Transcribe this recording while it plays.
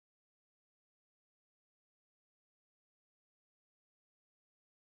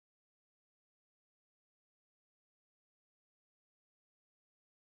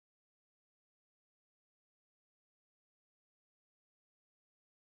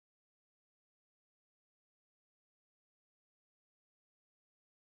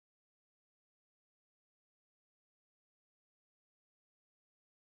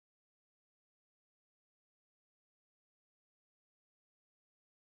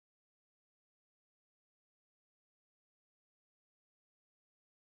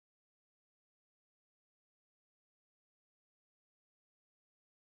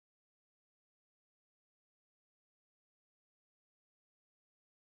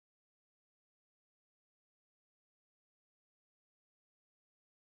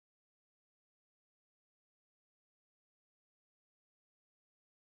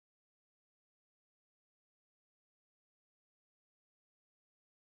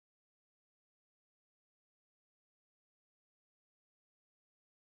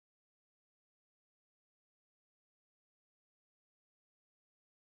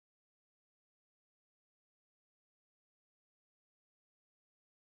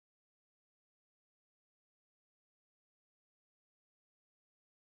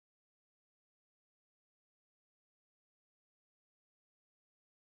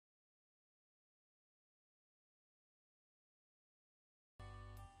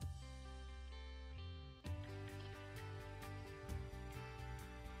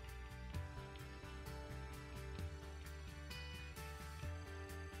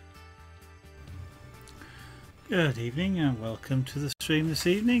Good evening and welcome to the stream this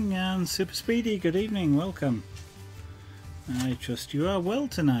evening, and Super Speedy, good evening, welcome. I trust you are well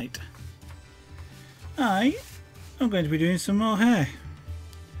tonight. I'm going to be doing some more hair.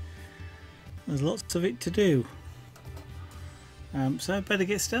 There's lots of it to do. So I better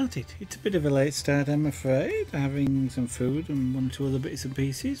get started. It's a bit of a late start, I'm afraid, having some food and one or two other bits and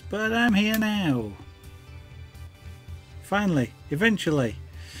pieces, but I'm here now. Finally, eventually.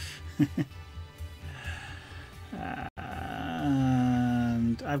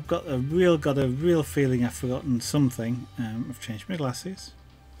 And I've got a real feeling I've forgotten something. I've changed my glasses.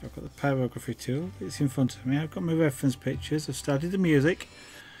 I've got the pyrography tool. It's in front of me. I've got my reference pictures. I've started the music.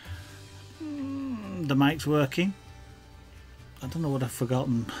 The mic's working. I don't know what I've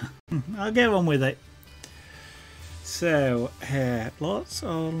forgotten. I'll get on with it. So, hair. Lots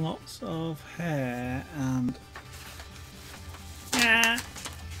of hair.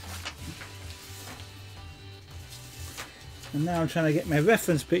 And now I'm trying to get my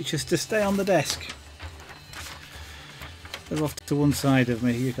reference pictures to stay on the desk. They're off to one side of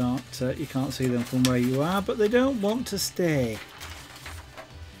me. You can't see them from where you are, but they don't want to stay.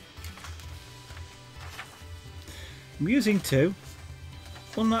 I'm using two.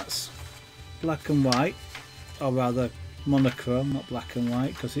 One that's black and white, or rather monochrome, not black and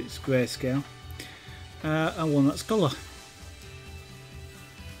white, because it's grayscale, and one that's colour.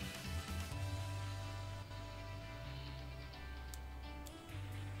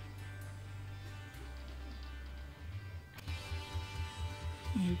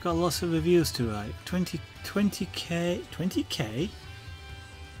 You've got lots of reviews to write. 20k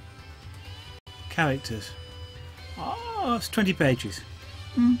characters. Oh, it's 20 pages.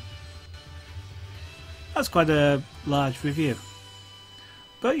 That's quite a large review.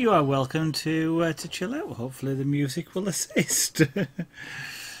 But you are welcome to chill out. Hopefully the music will assist. I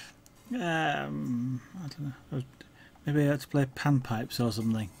don't know. Maybe I have to play panpipes or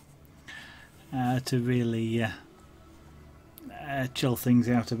something to really chill things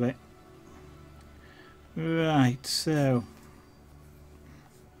out a bit. Right, so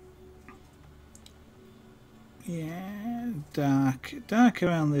yeah, dark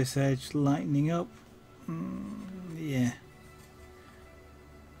around this edge, lightening up. Yeah.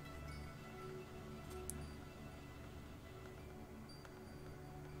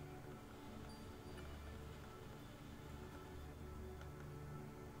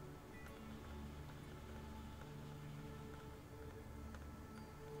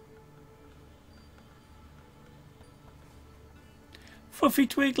 Fluffy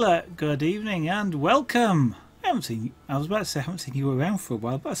Twiglet, good evening and welcome. I was about to say I haven't seen you around for a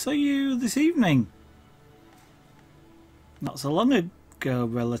while, but I saw you this evening. Not so long ago,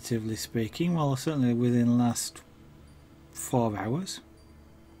 relatively speaking. Well, certainly within the last 4 hours.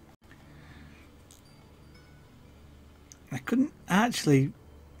 I couldn't actually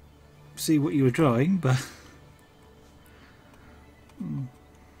see what you were drawing, but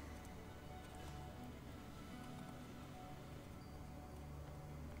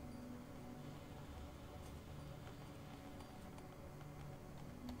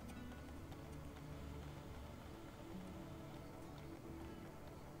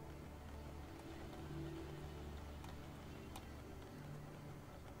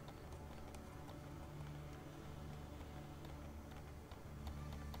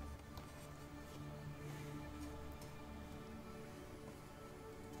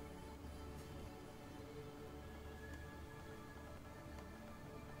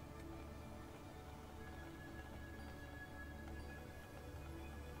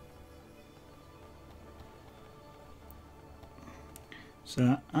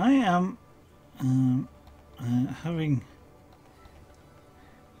so I am having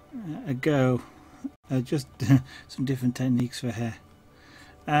a go at just some different techniques for hair.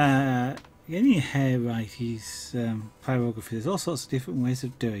 Getting your hair right is pyrography. There's all sorts of different ways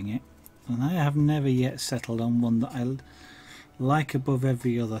of doing it, and I have never yet settled on one that I like above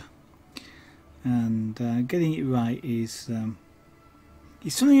every other. And getting it right is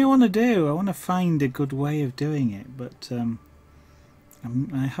something I want to do. I want to find a good way of doing it, but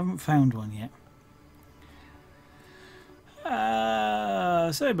I haven't found one yet.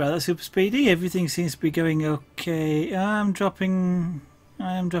 Sorry about that, Super Speedy. Everything seems to be going okay. I am dropping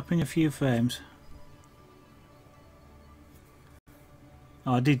a few frames.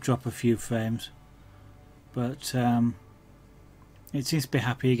 Oh, I did drop a few frames, but it seems to be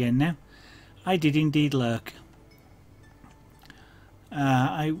happy again now. I did indeed lurk.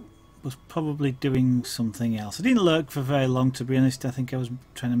 I was probably doing something else. I didn't lurk for very long, to be honest. I think I was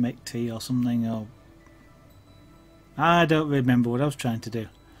trying to make tea or something, or I don't remember what I was trying to do.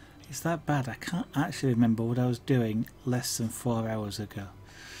 It's that bad. I can't actually remember what I was doing less than 4 hours ago.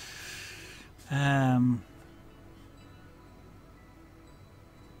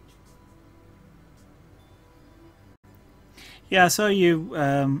 Yeah, I saw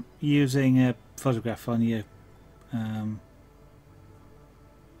you using a photograph on your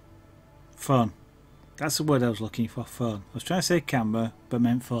phone. That's the word I was looking for, phone. I was trying to say camera, but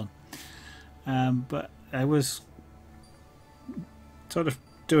meant phone. But I was sort of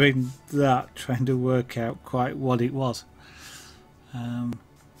doing that, trying to work out quite what it was.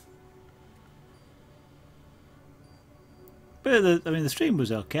 But the stream was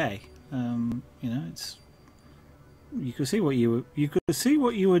okay. You know, you could see what you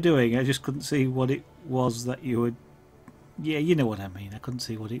were doing. I just couldn't see what it was that you were. Yeah, you know what I mean. I couldn't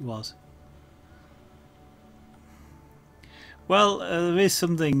see what it was. Well, there is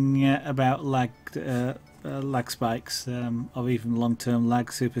something about lag spikes, or even long-term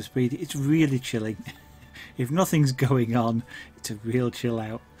lag super speed. It's really chilling. If nothing's going on, it's a real chill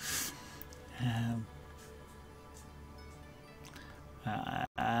out. And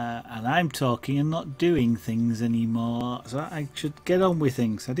I'm talking and not doing things anymore, so I should get on with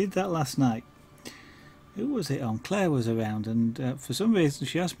things. I did that last night. Who was it on? Claire was around, and for some reason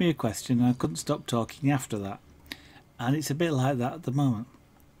she asked me a question and I couldn't stop talking after that. And it's a bit like that at the moment.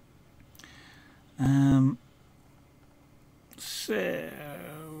 So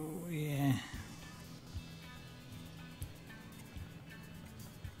yeah.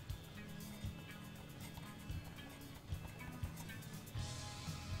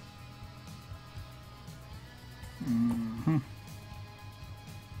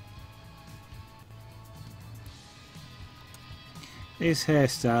 This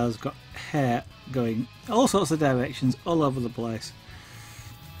hairstyle's got hair going all sorts of directions all over the place.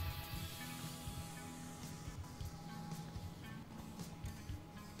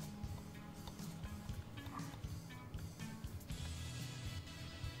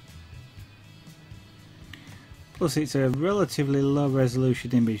 Plus it's a relatively low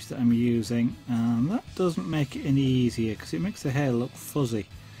resolution image that I'm using, and that doesn't make it any easier because it makes the hair look fuzzy.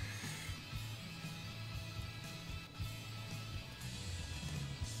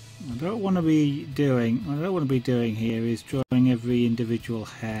 What I don't want to be doing here is drawing every individual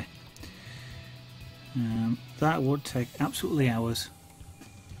hair. That would take absolutely hours.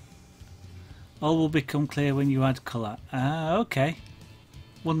 All will become clear when you add colour. Okay.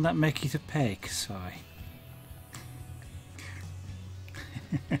 Wouldn't that make it opaque? Sorry.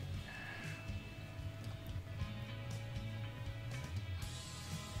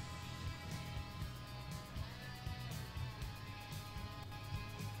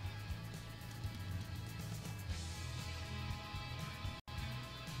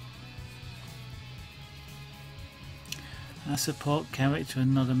 A support character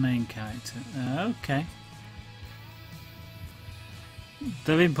and not a main character. Okay.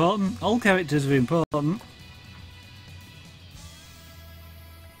 They're important. All characters are important.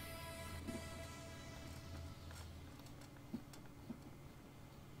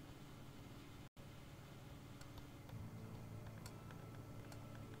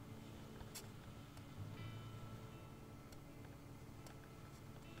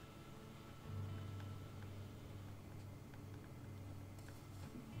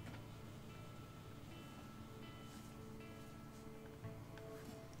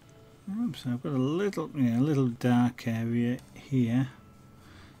 Oops, I've got a little dark area here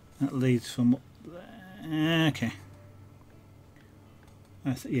that leads from up there. Okay.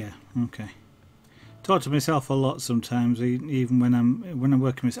 Yeah. Okay. Talk to myself a lot sometimes, even when I'm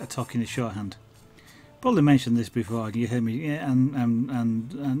working with talking in shorthand. Probably mentioned this before. You heard me, yeah,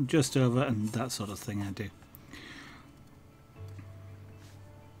 and just over and that sort of thing. I do.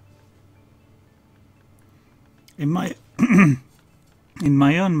 In my in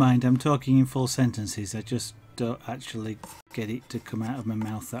my own mind, I'm talking in full sentences. I just don't actually get it to come out of my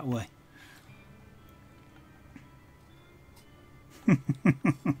mouth that way.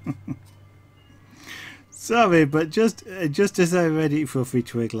 Sorry, but just as I read it, Fluffy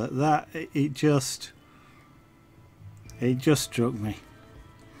Twiggler, that it just struck me.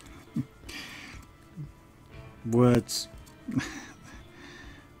 Words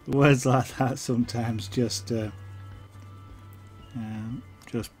like that sometimes just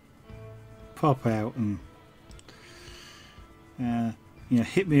pop out and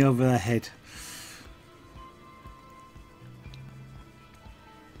hit me over the head.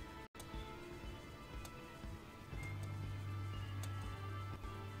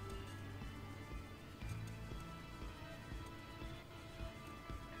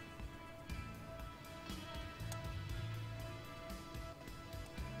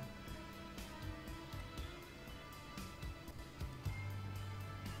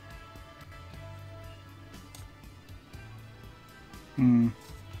 Mm.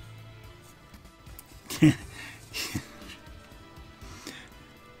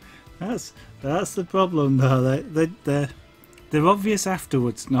 That's the problem though. They're obvious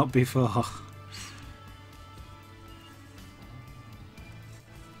afterwards, not before.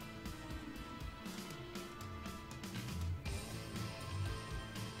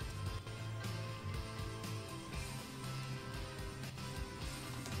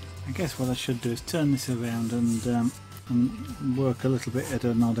 I guess what I should do is turn this around and work a little bit at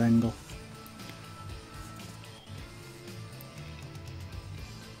an odd angle.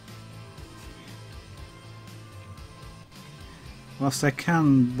 Whilst I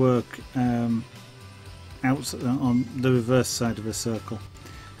can work out on the reverse side of a circle,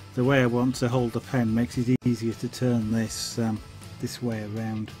 the way I want to hold the pen makes it easier to turn this this way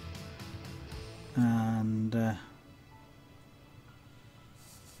around. And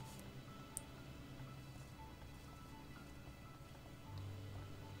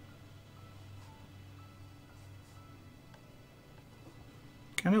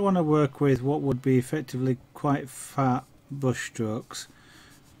kind of want to work with what would be effectively quite fat brush strokes,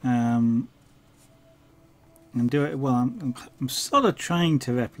 and do it well. I'm sort of trying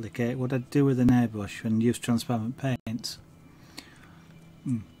to replicate what I'd do with an airbrush and use transparent paints.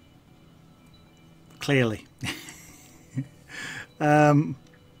 Clearly.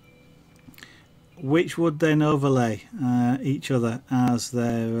 Which would then overlay each other as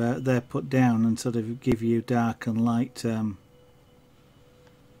they're put down and sort of give you dark and light,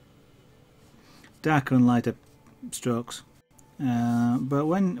 darker and lighter strokes. But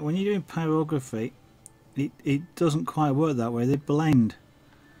when you're doing pyrography, it doesn't quite work that way. They blend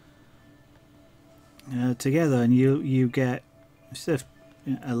together, and you get, instead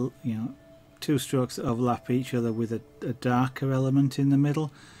of two strokes that overlap each other with a darker element in the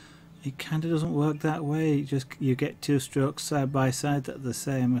middle, it kind of doesn't work that way. You get two strokes side by side that are the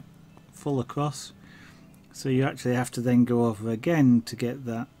same full across, so you actually have to then go over again to get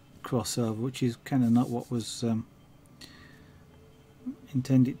that crossover, which is kind of not what was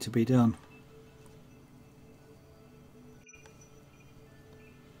intended to be done.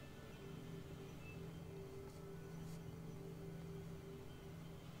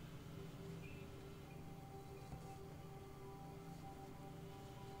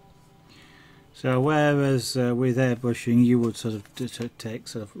 So whereas with airbrushing you would sort of take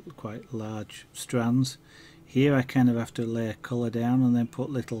sort of quite large strands, here I kind of have to lay a colour down and then put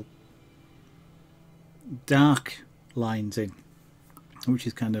little dark lines in, which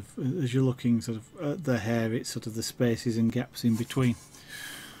is kind of, as you're looking sort of at the hair, it's sort of the spaces and gaps in between.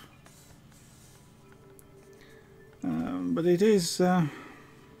 But it is so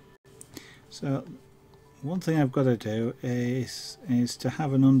one thing I've got to do is to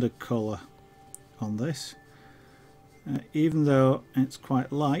have an undercolour on this, even though it's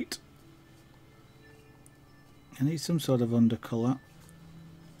quite light. I need some sort of undercolour,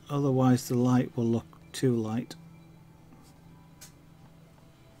 otherwise the light will look too light.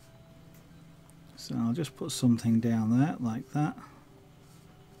 So I'll just put something down there like that.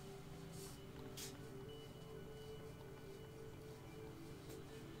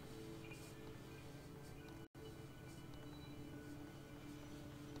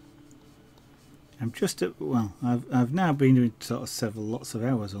 I'm just at, well, I've now been doing sort of lots of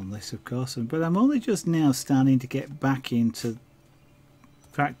hours on this, of course, but I'm only just now starting to get back into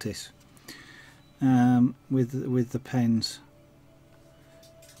practice with the pens.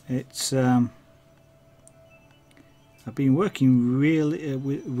 It's I've been working really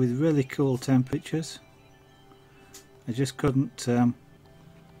with really cool temperatures. I just couldn't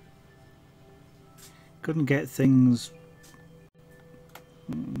get things.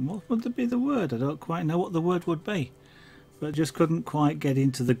 What would be the word? I don't quite know what the word would be, but just couldn't quite get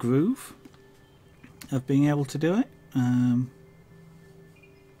into the groove of being able to do it. I'm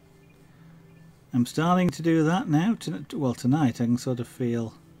starting to do that now. Well, tonight I can sort of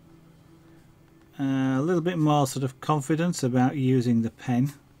feel a little bit more sort of confidence about using the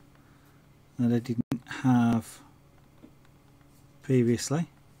pen that I didn't have previously.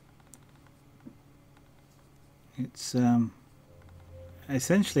 It's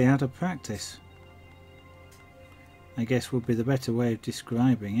essentially out of practice, I guess would be the better way of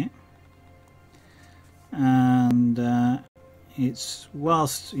describing it. And it's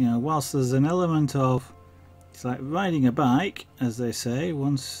whilst there's an element of, it's like riding a bike, as they say.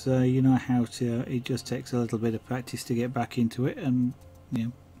 Once you know how to, it just takes a little bit of practice to get back into it, and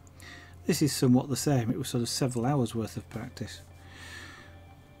this is somewhat the same. It was sort of several hours worth of practice,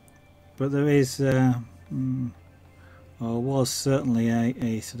 but there is or was certainly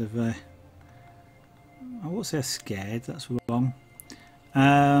a sort of I won't say scared, that's wrong,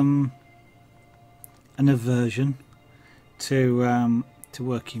 an aversion to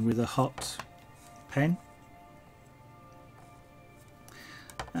working with a hot pen,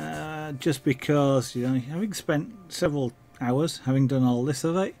 just because, you know, having spent several hours having done all this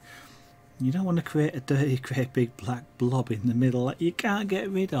of it, you don't want to create a dirty, great big black blob in the middle that you can't get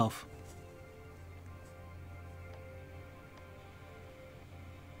rid of.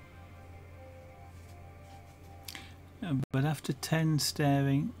 But after 10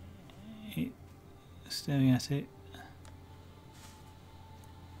 staring at it,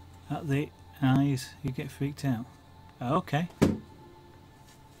 at the eyes, you get freaked out. Okay.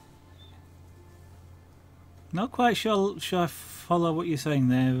 Not quite sure I follow what you're saying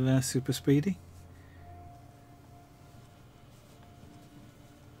there, Super Speedy.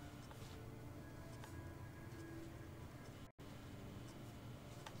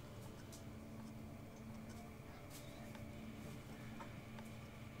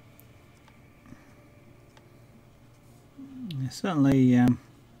 Certainly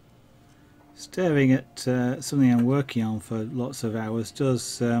staring at something I'm working on for lots of hours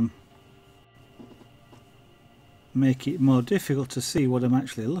does make it more difficult to see what I'm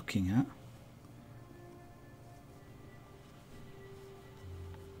actually looking at.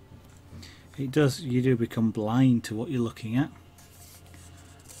 It does, you do become blind to what you're looking at.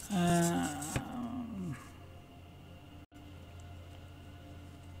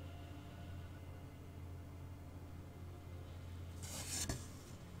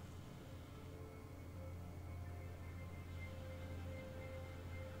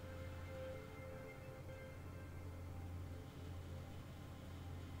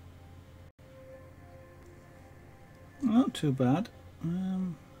 Not too bad.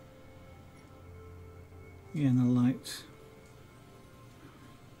 Yeah, and the light.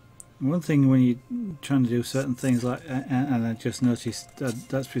 One thing when you're trying to do certain things, like, and I just noticed that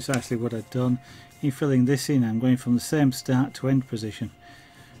that's precisely what I'd done. In filling this in, I'm going from the same start to end position,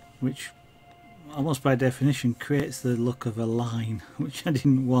 which almost by definition creates the look of a line, which I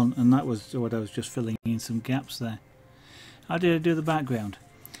didn't want, and that was what I was just filling in some gaps there. How did I do the background?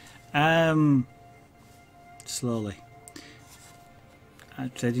 Slowly.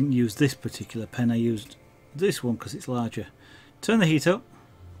 Actually, I didn't use this particular pen, I used this one because it's larger. Turn the heat up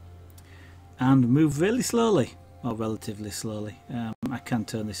and move really slowly, or relatively slowly. I can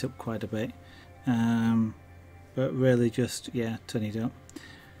turn this up quite a bit, but really just, yeah, turn it up.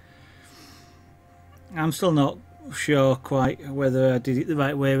 I'm still not sure quite whether I did it the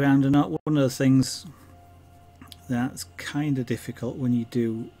right way around or not. One of the things that's kind of difficult when you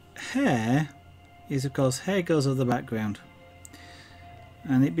do hair is, of course, hair goes over the background.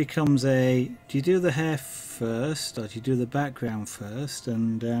 And it becomes a, do you do the hair first or do you do the background first?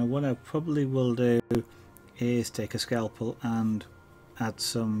 And what I probably will do is take a scalpel and add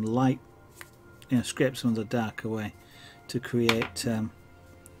some light, you know, scrape some of the dark away to create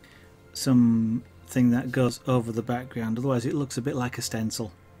something that goes over the background. Otherwise it looks a bit like a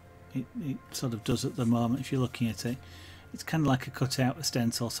stencil. It sort of does at the moment if you're looking at it. It's kind of like a cutout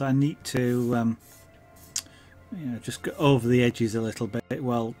stencil, so I need to you know, just go over the edges a little bit.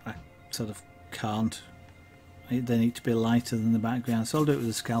 Well, I sort of can't. They need to be lighter than the background, so I'll do it with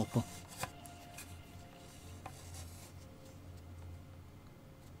a scalpel.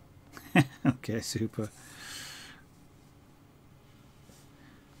 Okay, super.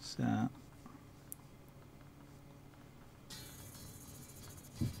 So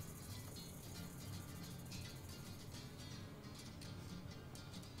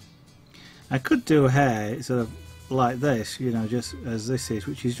I could do hair sort of like this, you know, just as this is,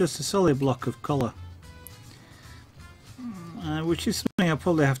 which is just a solid block of colour, which is something I'll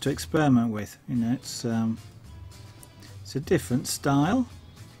probably have to experiment with. You know, it's a different style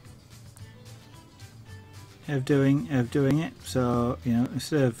of doing it. So, you know,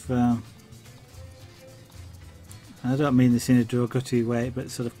 instead of I don't mean this in a derogatory way,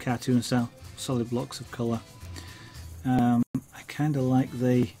 but sort of cartoon style, solid blocks of colour. I kind of like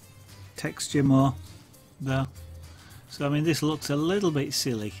the texture more though, so I mean this looks a little bit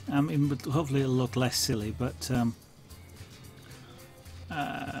silly. I mean, but hopefully it'll look less silly, but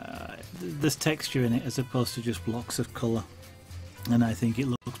there's texture in it as opposed to just blocks of colour, and I think it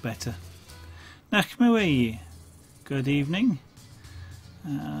looks better. Nakmawi, good evening.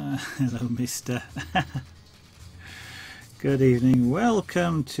 Hello, mister. Good evening,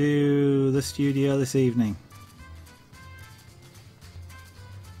 welcome to the studio this evening.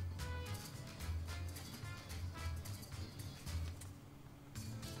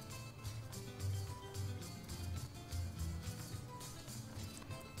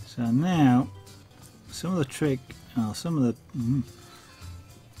 So now, some of the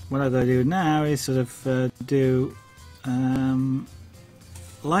what I've got to do now is sort of do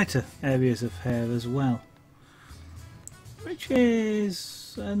lighter areas of hair as well, which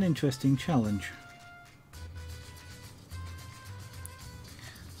is an interesting challenge.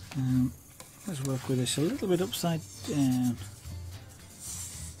 Let's work with this a little bit upside down.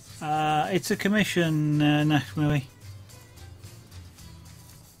 It's a commission, Nachmui.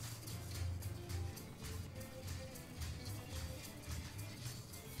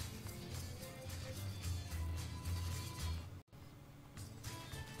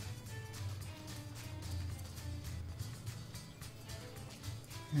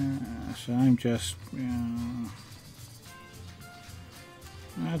 So I'm just...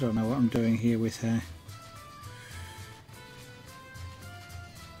 I don't know what I'm doing here with hair.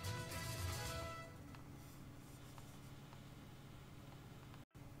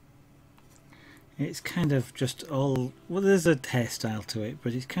 It's kind of just all... Well, there's a hairstyle to it,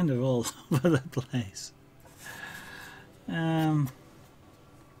 but it's kind of all over the place. I'm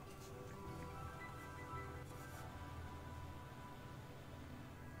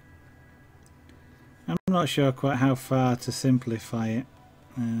not sure quite how far to simplify it.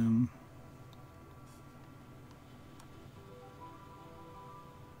 I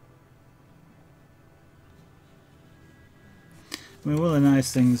mean, one of the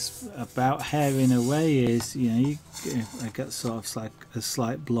nice things about hair in a way is, you know, I got sort of like a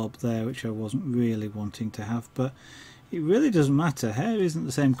slight blob there which I wasn't really wanting to have, but it really doesn't matter. Hair isn't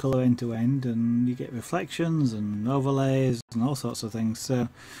the same colour end to end, and you get reflections and overlays and all sorts of things. So,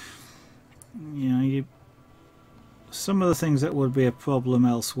 you know, some of the things that would be a problem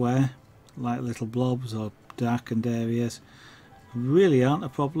elsewhere, like little blobs or darkened areas, really aren't a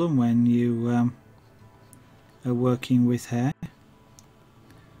problem when you are working with hair,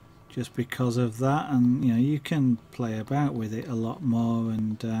 just because of that. And you know, you can play about with it a lot more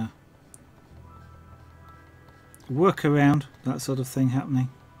and work around that sort of thing happening.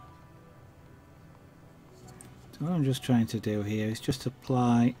 So what I'm just trying to do here is just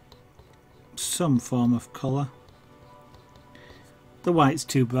apply some form of colour. The white's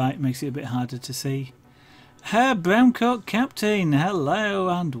too bright, makes it a bit harder to see. Herr Browncoat Captain, hello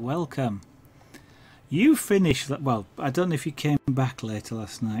and welcome. You finished that. Well, I don't know if you came back later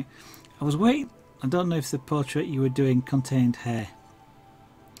last night. I was waiting. I don't know if the portrait you were doing contained hair,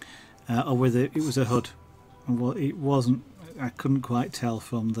 or whether it was a hood. Well, it wasn't. I couldn't quite tell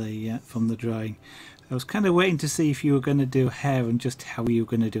from the drawing. I was kind of waiting to see if you were going to do hair and just how you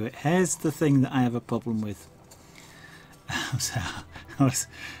were going to do it. Hair's the thing that I have a problem with. So I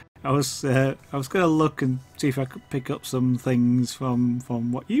was going to look and see if I could pick up some things from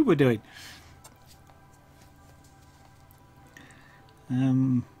what you were doing.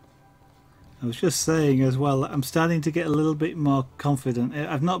 I was just saying as well that I'm starting to get a little bit more confident.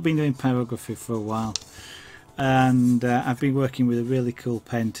 I've not been doing pyrography for a while, and I've been working with a really cool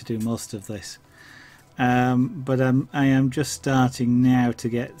pen to do most of this. But I am just starting now to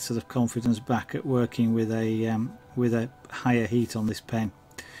get sort of confidence back at working with a higher heat on this pen,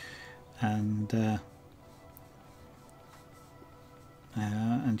 and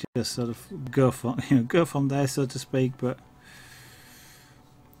just sort of go from there, so to speak. But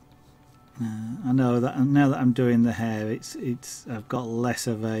I know that now that I'm doing the hair, I've got less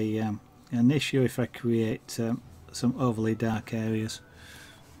of an issue if I create some overly dark areas.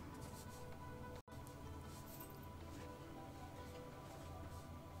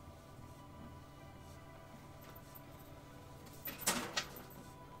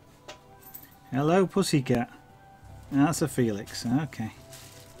 Hello, pussycat. That's a Felix. Okay.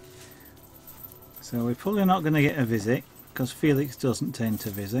 So we're probably not going to get a visit, because Felix doesn't tend to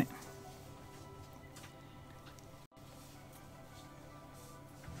visit.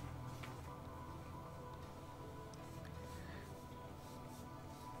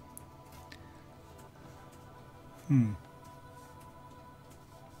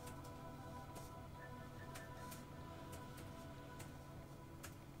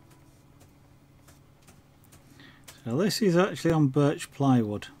 So this is actually on birch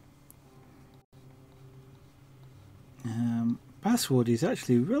plywood. Basswood is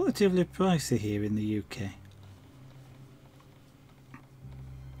actually relatively pricey here in the UK,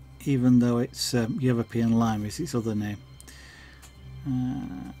 even though it's European lime is its other name,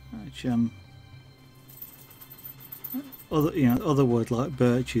 which other wood like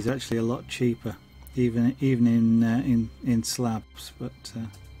birch is actually a lot cheaper, even in slabs, but.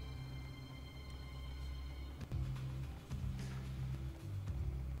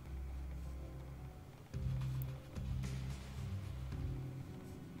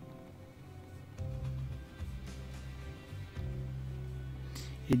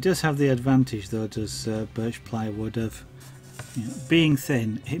 It does have the advantage, though, does birch plywood, of being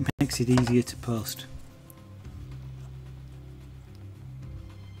thin. It makes it easier to post.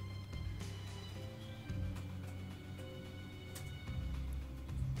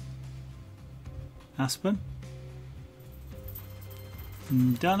 Aspen?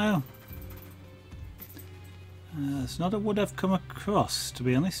 Don't know. It's not a wood I've come across, to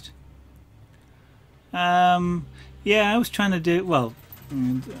be honest. Yeah, I was trying to do, well,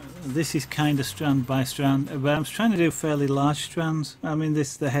 this is kind of strand by strand, but I was trying to do fairly large strands. I mean, the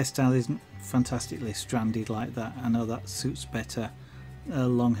hairstyle isn't fantastically stranded like that. I know that suits better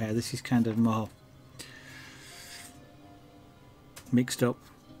long hair. This is kind of more mixed up.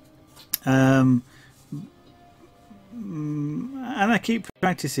 And I keep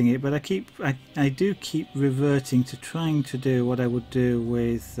practicing it, but I do keep reverting to trying to do what I would do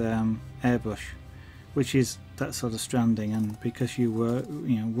with airbrush, which is that sort of stranding. And because you were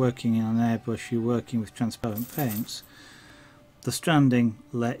working on an airbrush, you're working with transparent paints, the stranding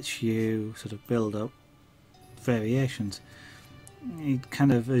lets you sort of build up variations. It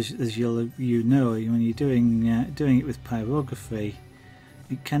kind of, as you know, when you're doing it with pyrography,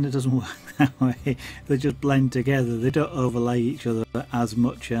 it kind of doesn't work that way. They just blend together. They don't overlay each other as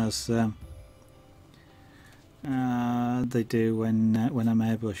much as they do when I'm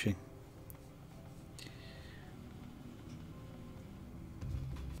airbrushing.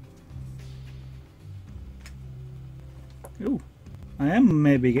 Ooh, I am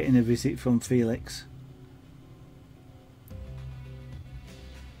maybe getting a visit from Felix.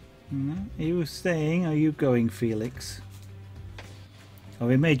 Are you staying? Or are you going, Felix? Or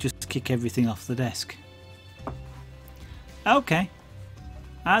we may just kick everything off the desk. Okay.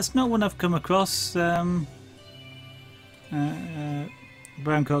 That's not one I've come across, Brown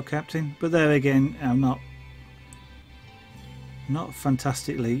Coat Captain. But there again, I'm not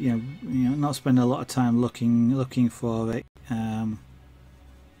fantastically, not spending a lot of time looking for it.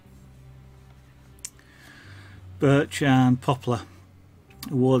 Birch and poplar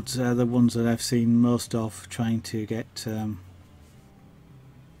woods are the ones that I've seen most of, trying to get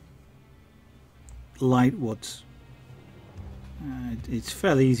light woods. It's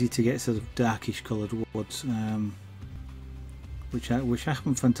fairly easy to get sort of darkish coloured woods, which I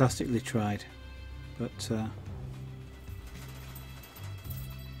haven't fantastically tried, but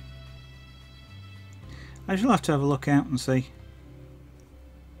I shall have to have a look out and see.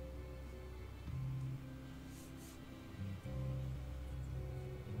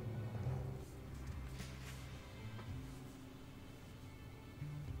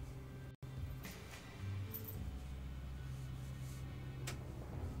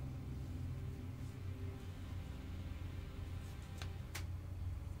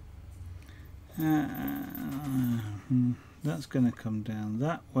 That's going to come down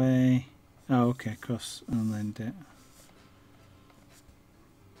that way. Oh, okay, cross and then down.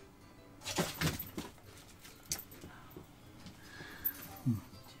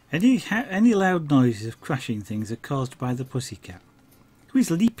 Any loud noises of crashing things are caused by the pussycat, who is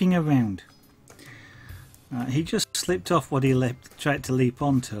leaping around. He just slipped off what he tried to leap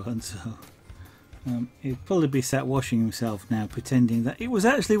onto, and so he'll probably be sat washing himself now, pretending that it was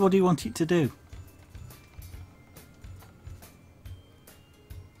actually what he wanted to do.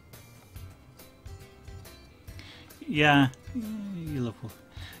 Yeah, you love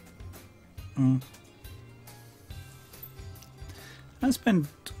it. I spend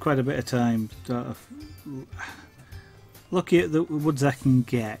quite a bit of time sort of looking at the woods I can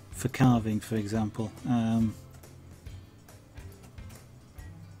get for carving, for example.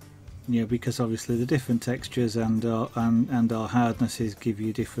 Because obviously the different textures and or hardnesses give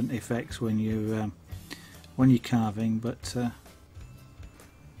you different effects when you're carving, but.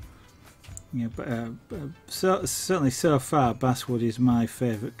 Certainly so far basswood is my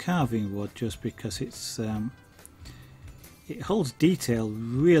favourite carving wood, just because it holds detail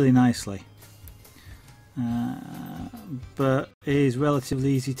really nicely, but it is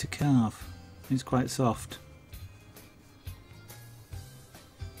relatively easy to carve. It's quite soft,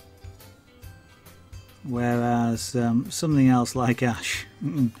 whereas something else like ash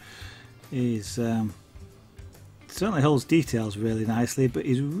is certainly holds details really nicely, but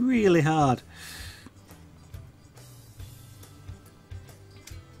is really hard.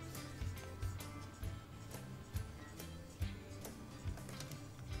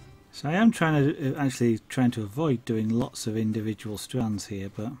 So I am trying to avoid doing lots of individual strands here,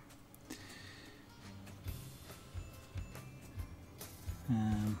 but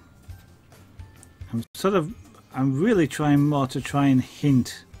I'm really trying more to try and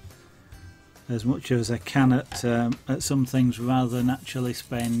hint as much as I can at some things, rather than actually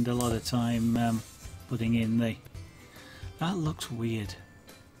spend a lot of time putting in the... That looks weird.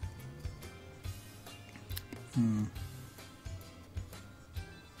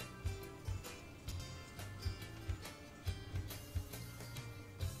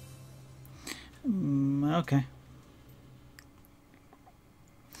 Okay.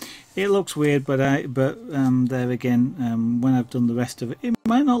 It looks weird, but there again, when I've done the rest of it, it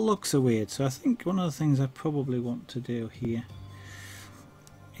might not look so weird. So I think one of the things I probably want to do here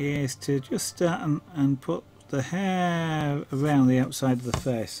is to just start and put the hair around the outside of the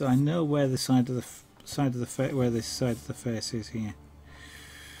face, so I know where the side of the where this side of the face is here.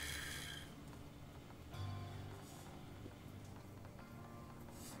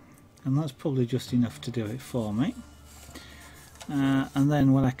 And that's probably just enough to do it for me. And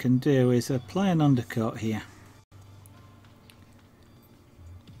then what I can do is apply an undercoat here.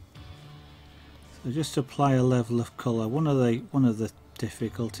 So just apply a level of colour. One of the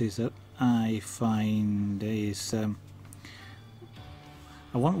difficulties that I find is I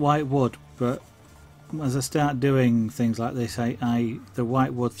want white wood, but as I start doing things like this, the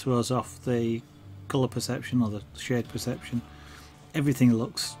white wood throws off the colour perception or the shade perception. Everything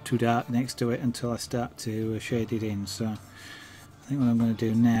looks too dark next to it until I start to shade it in. So I think what I'm going to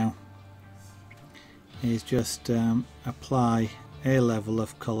do now is just apply a level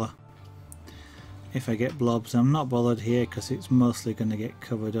of colour. If I get blobs, I'm not bothered here because it's mostly going to get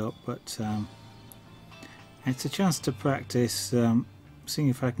covered up, but it's a chance to practice seeing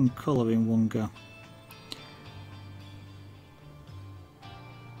if I can colour in one go.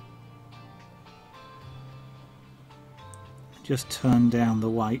 Just turn down the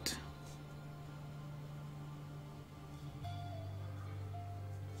white.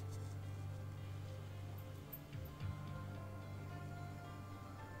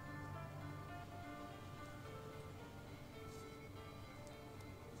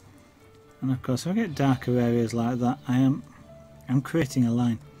 And of course, if I get darker areas like that, I'm creating a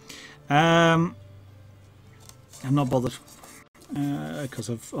line. I'm not bothered because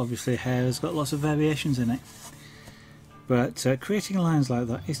obviously hair has got lots of variations in it. But creating lines like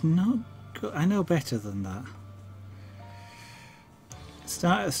that is not good. I know better than that.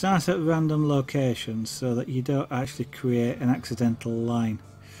 Start at random locations so that you don't actually create an accidental line,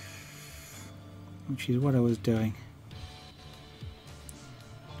 which is what I was doing.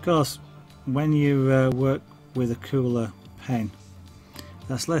 Of course, when you work with a cooler pen,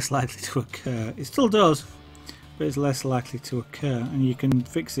 that's less likely to occur. It still does, but it's less likely to occur, and you can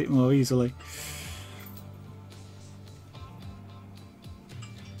fix it more easily.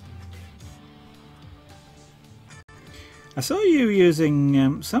 I saw you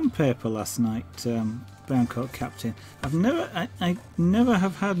using sandpaper last night, Brown Coat Captain. I never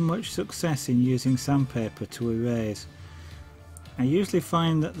have had much success in using sandpaper to erase. I usually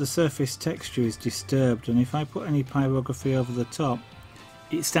find that the surface texture is disturbed, and if I put any pyrography over the top,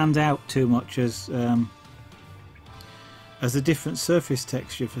 it stands out too much as a different surface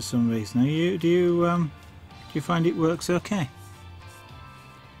texture for some reason. Do you find it works okay?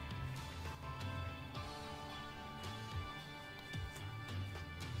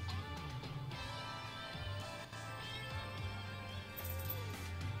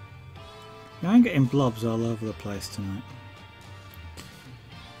 I'm getting blobs all over the place tonight.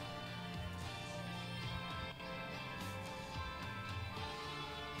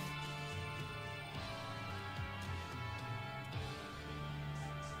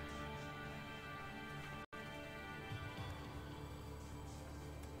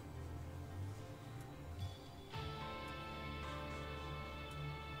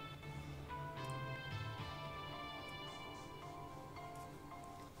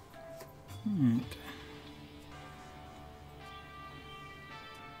 Right.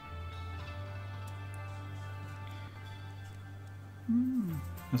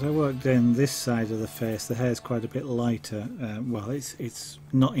 As I worked in this side of the face, the hair is quite a bit lighter. Well, it's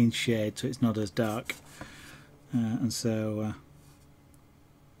not in shade, so it's not as dark, and so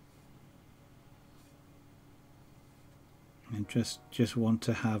I just want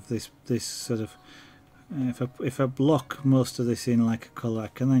to have this sort of. If I block most of this in like a colour, I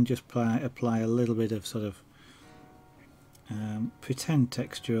can then just apply a little bit of sort of pretend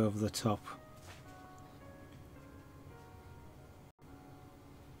texture over the top.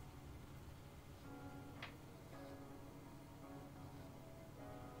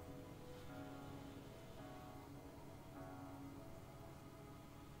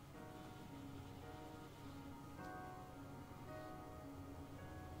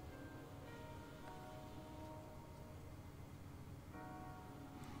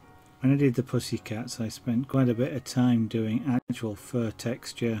 when I did the pussycats, I spent quite a bit of time doing actual fur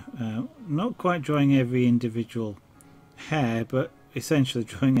texture, not quite drawing every individual hair, but essentially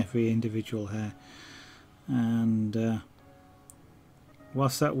drawing every individual hair. And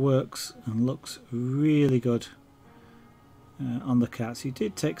whilst that works and looks really good on the cats, it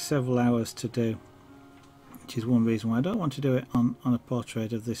did take several hours to do, which is one reason why I don't want to do it on a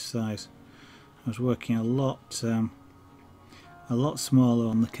portrait of this size. I was working a lot smaller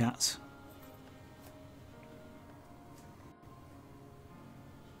on the cats.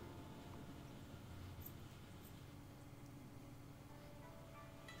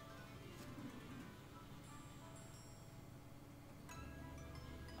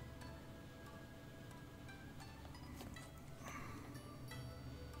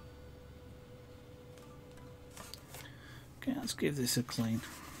 Okay, let's give this a clean.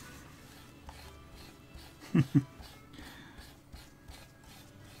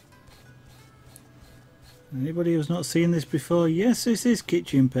 Anybody who's not seen this before? Yes, this is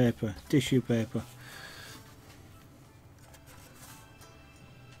kitchen paper, tissue paper.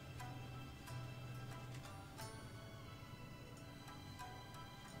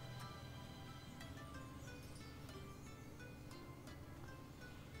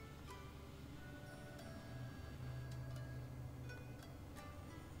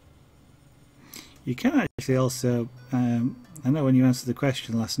 You can actually also, I know when you answered the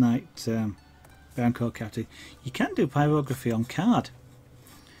question last night, Browncoat Captain, you can do pyrography on card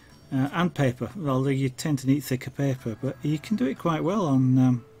and paper, although you tend to need thicker paper, but you can do it quite well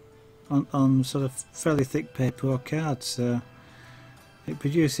on sort of fairly thick paper or cards. It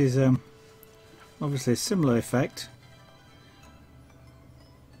produces obviously a similar effect.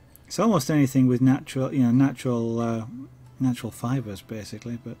 It's almost anything with natural, natural fibres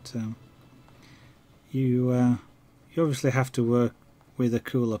basically, but you obviously have to work with a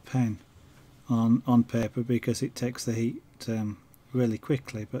cooler pen on paper because it takes the heat really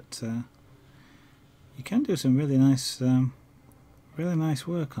quickly, but you can do some really nice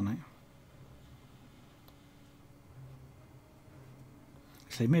work on it.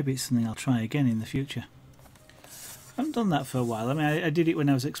 Actually, maybe it's something I'll try again in the future. I haven't done that for a while. I mean, I did it when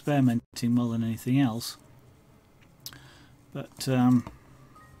I was experimenting more than anything else, but I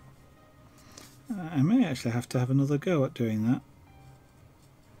may actually have to have another go at doing that.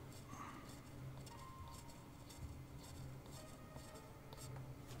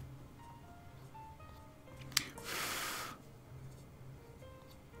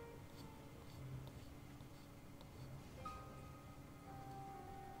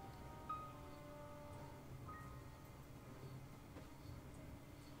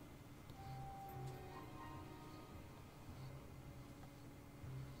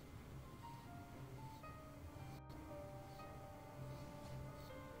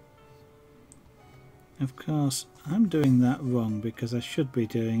 Of course, I'm doing that wrong because I should be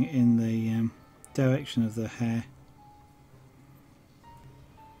doing it in the direction of the hair.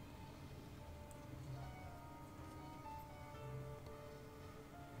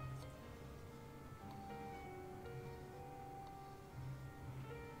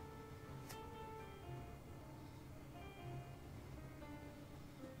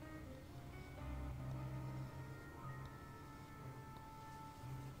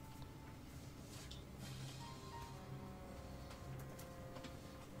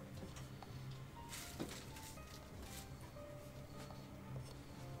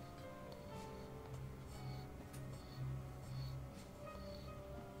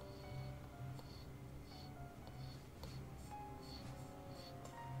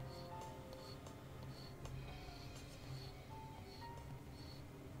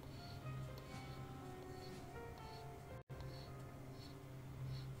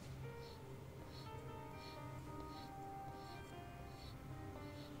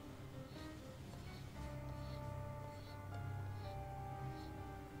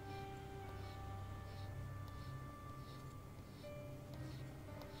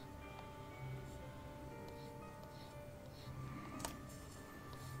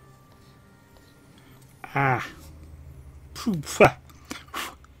 Ah,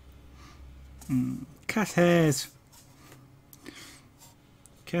 cat hairs.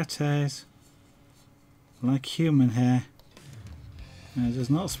 Cat hairs, like human hair, does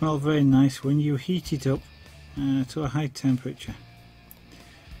not smell very nice when you heat it up to a high temperature.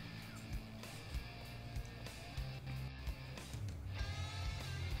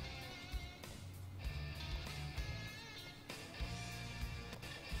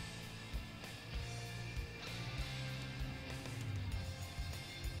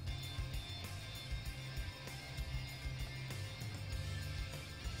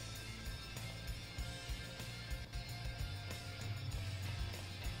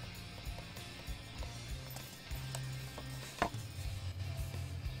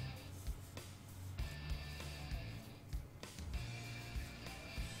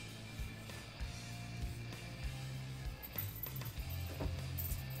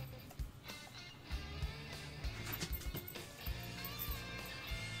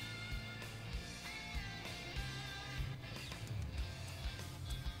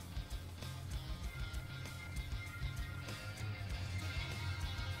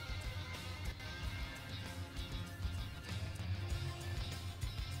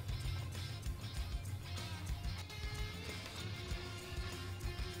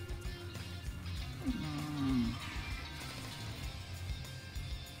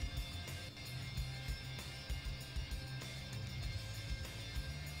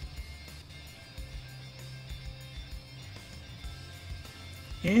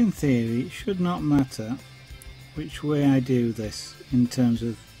 in theory it should not matter which way I do this in terms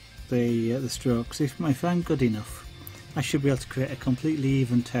of the strokes. If I'm good enough, I should be able to create a completely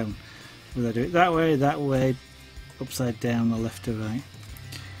even tone, whether I do it that way, upside down, or left to right.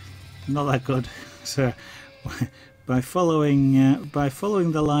 Not that good. So by following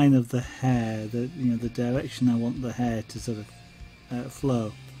the line of the hair, the direction I want the hair to sort of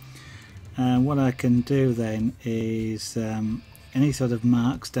flow, what I can do then is any sort of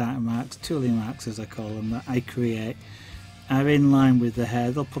marks, dark marks, tooling marks as I call them, that I create are in line with the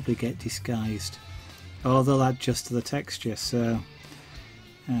hair. They'll probably get disguised, or they'll adjust to the texture, so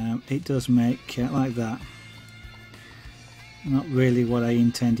it does make like that. Not really what I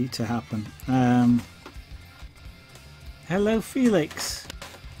intend it to happen. Hello Felix.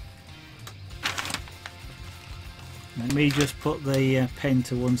 Let me just put the pen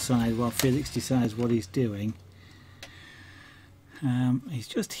to one side while Felix decides what he's doing. He's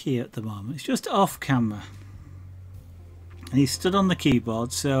just here at the moment. He's just off camera. And he's stood on the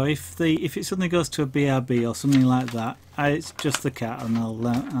keyboard, so if it suddenly goes to a BRB or something like that, it's just the cat, and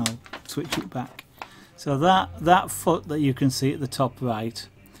I'll switch it back. So that foot that you can see at the top right,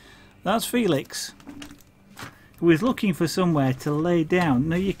 that's Felix, who is looking for somewhere to lay down.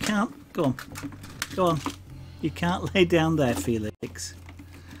 No, you can't. Go on. You can't lay down there, Felix.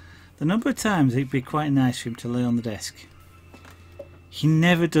 The number of times it'd be quite nice for him to lay on the desk. He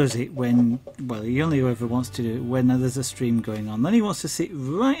never does it when, well, he only ever wants to do it when there's a stream going on. Then he wants to sit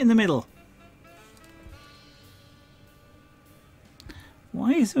right in the middle.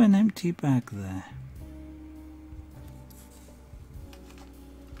 Why is there an empty bag there?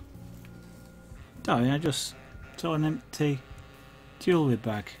 Sorry, I just saw an empty jewellery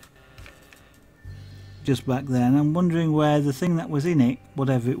bag just back there, and I'm wondering where the thing that was in it,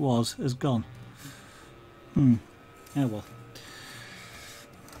 whatever it was, has gone. Oh well.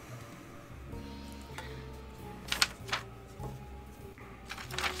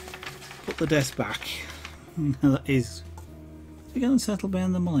 Put the desk back. That is he going to settle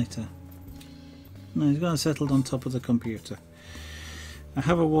behind the monitor? No, he's going to settle on top of the computer. I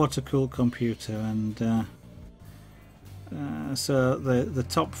have a water-cooled computer, and so the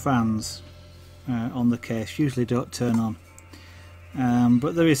top fans on the case usually don't turn on,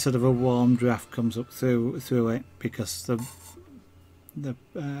 but there is sort of a warm draft comes up through it, because the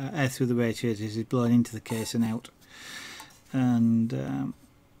air through the radiators is blowing into the case and out, and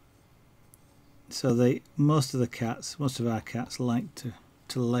so most of our cats like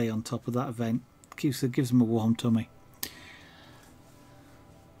to lay on top of that vent. Gives them a warm tummy.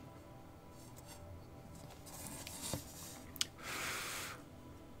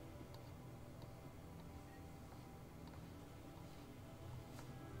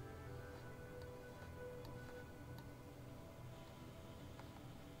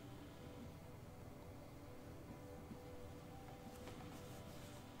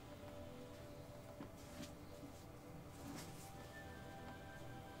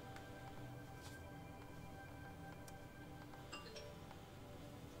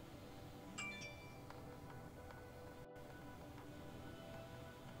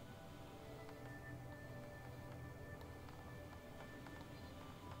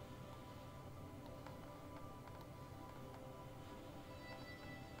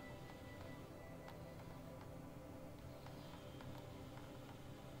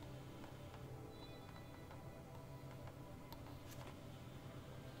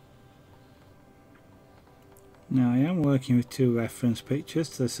 Now I am working with two reference pictures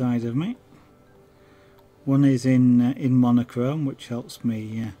to the side of me. One is in monochrome, which helps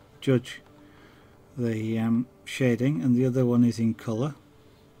me judge the shading, and the other one is in colour,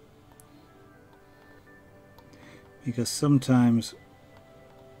 because sometimes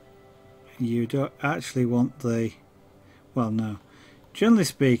you don't actually want the, well, no, generally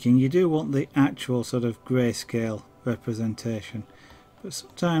speaking you do want the actual sort of grayscale representation, but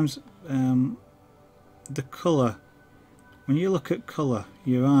sometimes the colour, when you look at colour,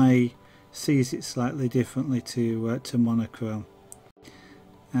 your eye sees it slightly differently to monochrome,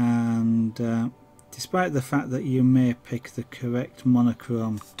 and despite the fact that you may pick the correct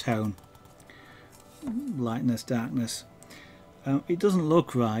monochrome tone, lightness, darkness, it doesn't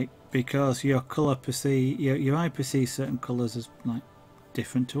look right, because your eye perceives certain colours as like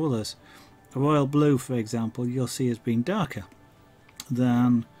different to others. A royal blue, for example, you'll see as being darker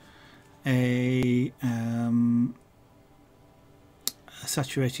than a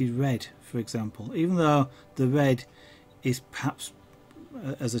saturated red, for example, even though the red is perhaps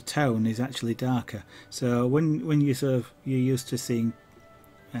as a tone is actually darker. So when you're used to seeing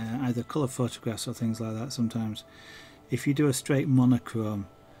either colour photographs or things like that, sometimes if you do a straight monochrome,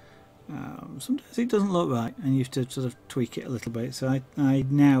 sometimes it doesn't look right and you have to sort of tweak it a little bit. So I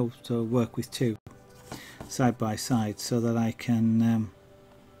now sort of work with two side by side so that I can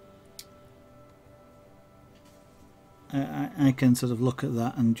I can sort of look at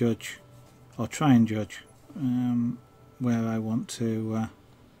that and judge, or try and judge, where I want to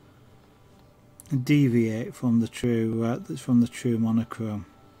deviate from the true monochrome.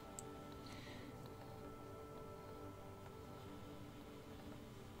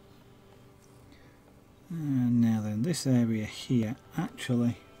 Now then, this area here,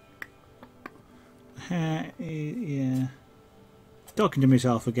 actually, yeah, talking to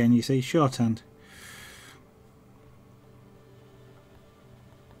myself again, you see, shorthand.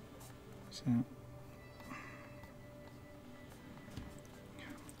 So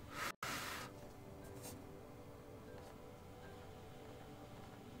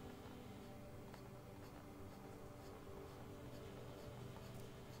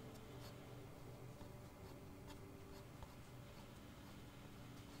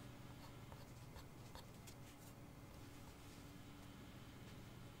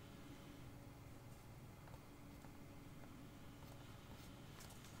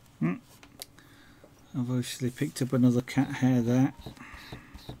I've obviously picked up another cat hair there.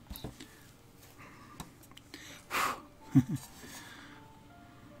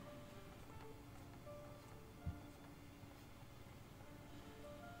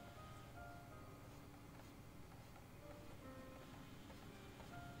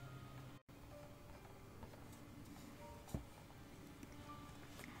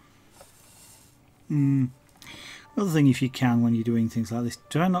 Another thing, if you can, when you're doing things like this,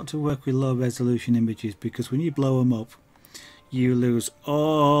 try not to work with low resolution images, because when you blow them up you lose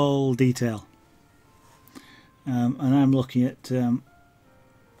all detail. And I'm looking at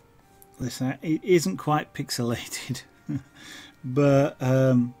this, it isn't quite pixelated but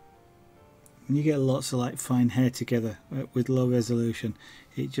when you get lots of like fine hair together with low resolution,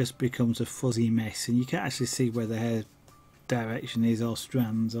 it just becomes a fuzzy mess and you can't actually see where the hair direction is, or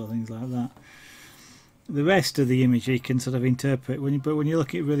strands or things like that. The rest of the image you can sort of interpret, but when you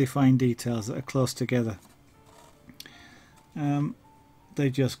look at really fine details that are close together, they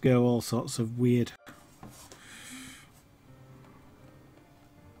just go all sorts of weird.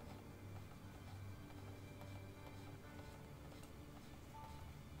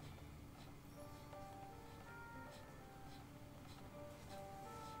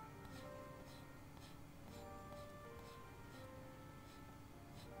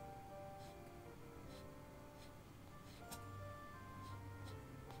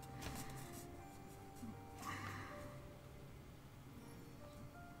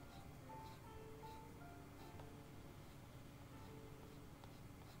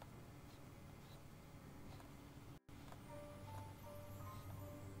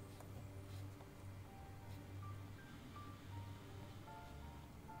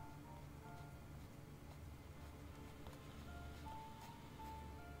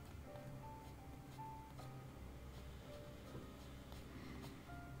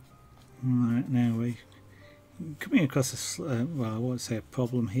 Right, now we're coming across a, well, I won't say a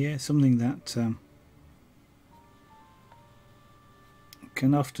problem here, something that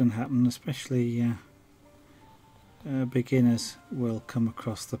can often happen, especially beginners will come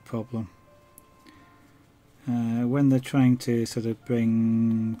across the problem when they're trying to sort of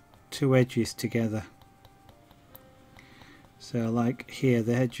bring two edges together. So like here,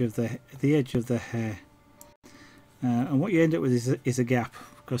 the edge of the hair, and what you end up with is a gap,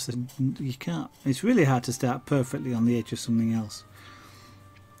 because you can't. It's really hard to start perfectly on the edge of something else,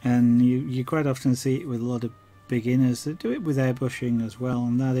 and you quite often see it with a lot of beginners that do it with airbrushing as well,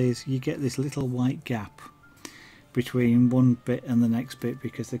 and that is, you get this little white gap between one bit and the next bit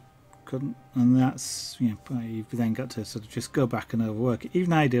because they couldn't, and that's, you know, you've then got to sort of just go back and overwork it.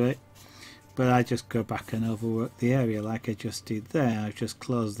 Even I do it, but I just go back and overwork the area like I just did there. I've just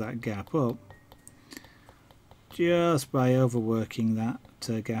closed that gap up just by overworking that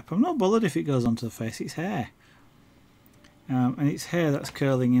gap. I'm not bothered if it goes onto the face, it's hair. And it's hair that's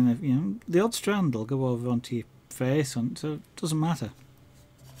curling in, you know, the odd strand will go over onto your face, so it doesn't matter.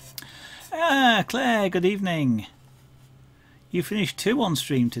 Ah, Claire, good evening. You finished 2 on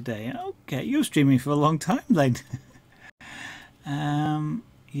stream today. Okay, you were streaming for a long time then.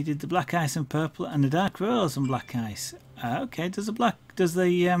 You did the black ice and purple and the dark rose and black ice. Okay,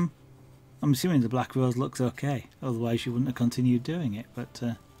 I'm assuming the black rose looks okay, otherwise you wouldn't have continued doing it, but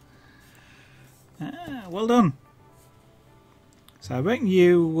well done. So I reckon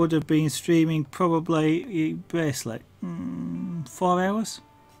you would have been streaming probably bracelet 4 hours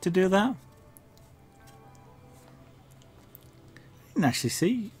to do that. didn't actually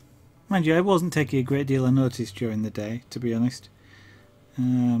see. Mind you, I wasn't taking a great deal of notice during the day, to be honest.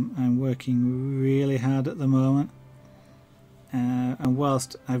 I'm working really hard at the moment. And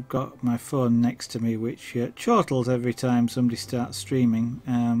whilst I've got my phone next to me, which chortles every time somebody starts streaming,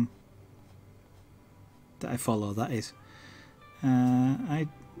 that I follow, that is, I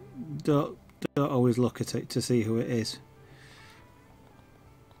don't always look at it to see who it is.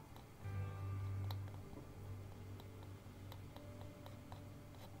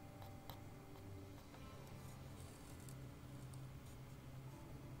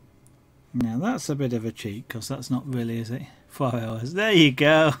 Now that's a bit of a cheat, because that's not really, is it? 4 hours. There you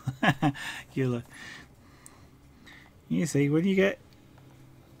go. You see, when you get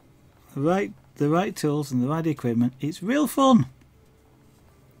the right tools and the right equipment, it's real fun.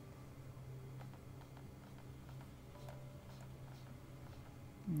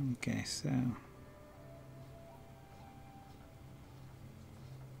 Okay, so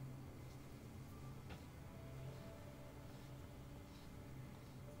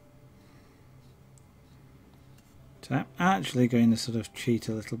I'm actually going to sort of cheat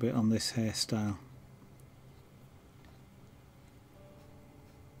a little bit on this hairstyle.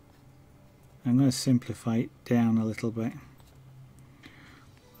 I'm going to simplify it down a little bit,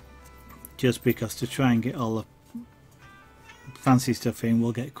 just because to try and get all the fancy stuff in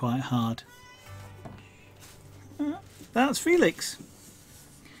will get quite hard. That's Felix.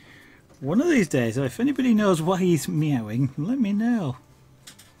 One of these days, if anybody knows why he's meowing, let me know.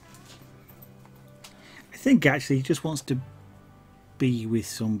 I think actually he just wants to be with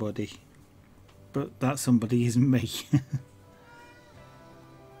somebody, but that somebody isn't me.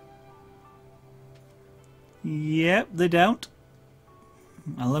 Yep, they don't.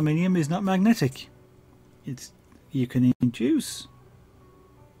 Aluminium is not magnetic. You can induce.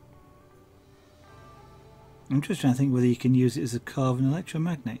 I'm just trying to think whether you can use it as a core of an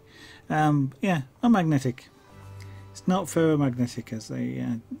electromagnet. Yeah, not magnetic. It's not ferromagnetic as they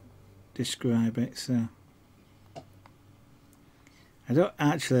describe it. So I don't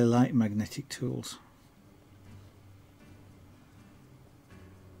actually like magnetic tools,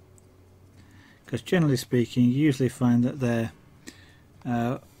 because generally speaking, you usually find that they're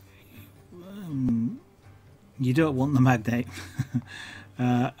you don't want the magnet,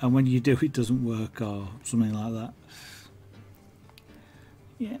 and when you do, it doesn't work or something like that.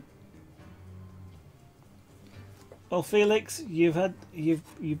 Yeah. Well, Felix, you've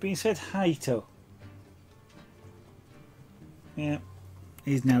been said hi to. Yeah,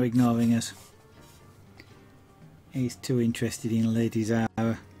 he's now ignoring us. He's too interested in Ladies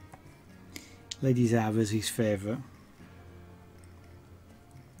Hour. Ladies Hour is his favourite.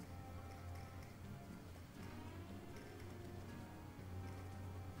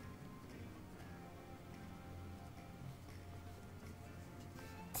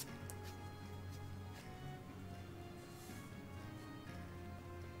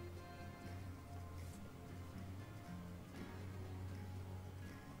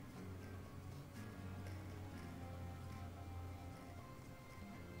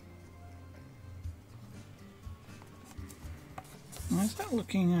 Is that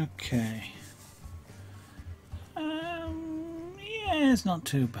looking okay? Yeah, it's not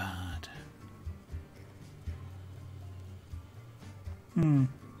too bad.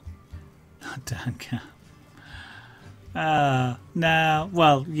 Dan Cap. No,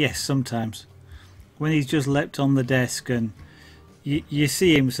 well, yes, sometimes. When he's just leapt on the desk and you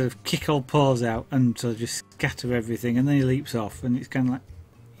see him sort of kick all paws out and sort of just scatter everything, and then he leaps off, and it's kind of like,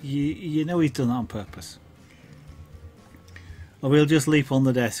 you know he's done that on purpose. Or he'll just leap on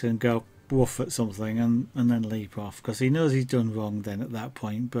the desk and go woof at something and then leap off, because he knows he's done wrong then at that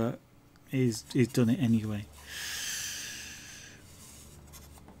point, but he's done it anyway.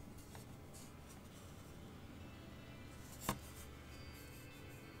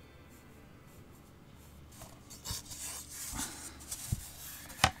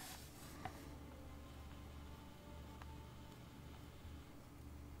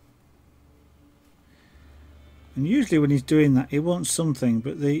 And usually when he's doing that, he wants something,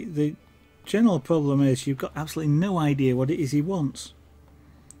 but the general problem is you've got absolutely no idea what it is he wants.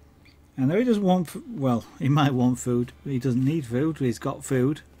 I know he doesn't want, well, he might want food, but he doesn't need food. He's got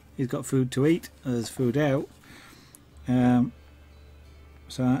food. He's got food to eat. There's food out. So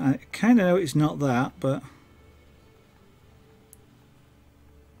I kind of know it's not that, but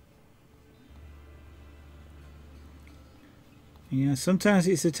yeah, sometimes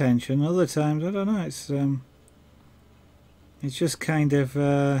it's attention. Other times, I don't know. It's just kind of,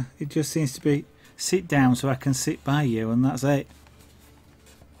 it just seems to be, sit down so I can sit by you, and that's it.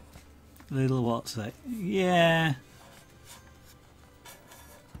 Little what's it? Yeah.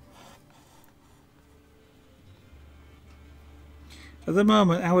 At the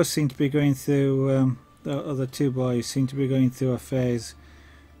moment, ours seem to be going through. The other two boys seem to be going through a phase.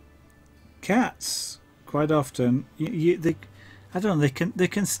 Cats, quite often, I don't know. They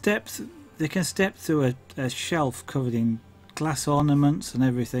can step through a shelf covered in glass ornaments and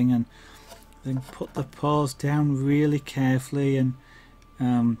everything, and then put the paws down really carefully, and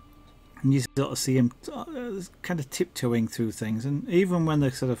you sort of see them kind of tiptoeing through things. And even when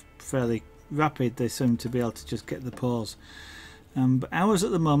they're sort of fairly rapid, they seem to be able to just get the paws. But ours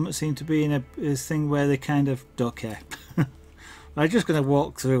at the moment seem to be in a thing where they kind of don't care. They're just going to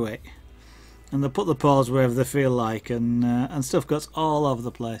walk through it, and they'll put the paws wherever they feel like, and stuff goes all over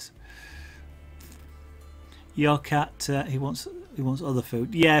the place. Your cat, he wants other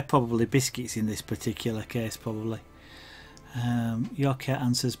food. Yeah, probably biscuits in this particular case, probably. Your cat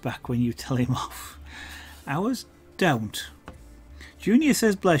answers back when you tell him off. Ours don't. Junior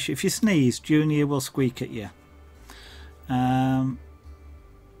says, bless you, if you sneeze, Junior will squeak at you. And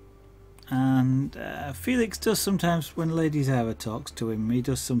Felix does sometimes, when Lady Zara talks to him, he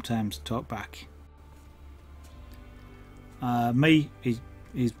does sometimes talk back.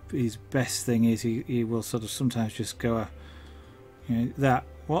 His best thing is he will sort of sometimes just go, you know, that,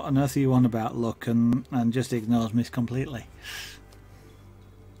 what on earth are you on about, look, and just ignores me completely.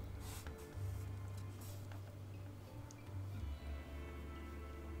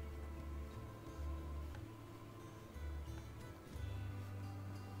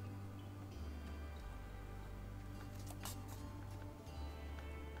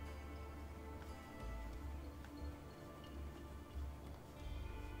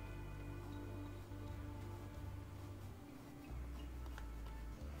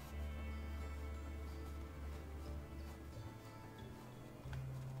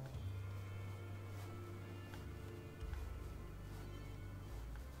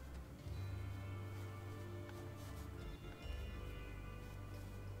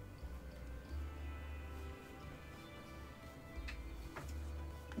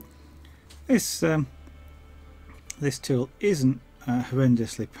 This tool isn't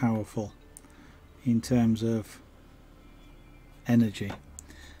horrendously powerful in terms of energy.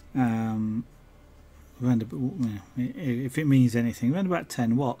 If it means anything, around about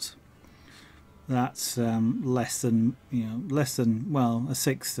 10 watts. That's less than well, a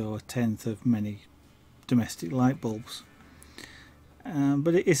sixth or a tenth of many domestic light bulbs.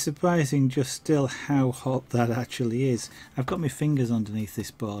 But it is surprising just still how hot that actually is. I've got my fingers underneath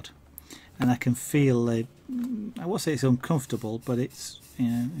this board, and I can feel it. I won't say it's uncomfortable, but it's, you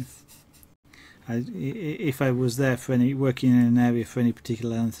know, if I was there for working in an area for any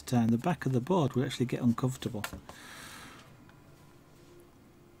particular length of time, the back of the board would actually get uncomfortable.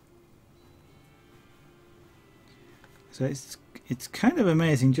 So it's kind of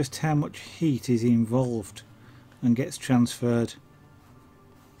amazing just how much heat is involved and gets transferred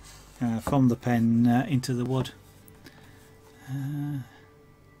from the pen into the wood.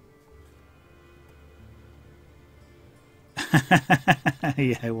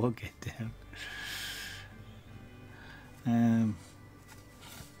 Yeah, it won't get down.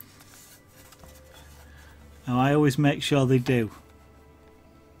 Oh, I always make sure they do.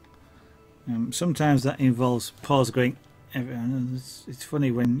 Sometimes that involves paws going. It's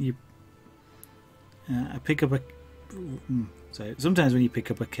funny when you pick up a. So sometimes when you pick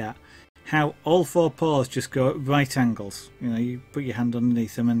up a cat, how all four paws just go at right angles. You know, you put your hand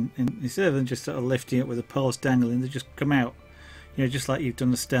underneath them, and instead of them just sort of lifting it with the paws dangling, they just come out. You know, just like you've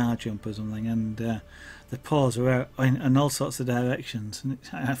done a star jump or something, and the paws are out in all sorts of directions. And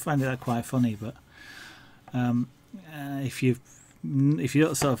I find that quite funny. But if you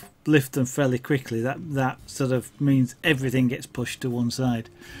don't sort of lift them fairly quickly, that sort of means everything gets pushed to one side.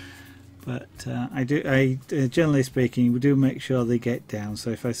 But I generally speaking, we do make sure they get down. So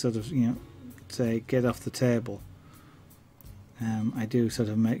if I sort of, you know, say get off the table, I do sort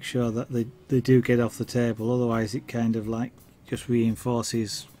of make sure that they do get off the table. Otherwise, it kind of like just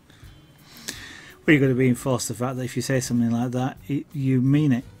reinforces. Well, you've got to reinforce the fact that if you say something like that, you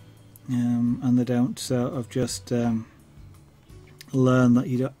mean it, and they don't sort of just learn that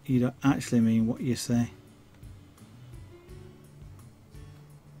you don't actually mean what you say.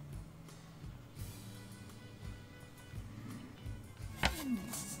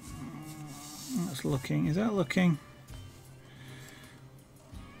 That's looking. Is that looking?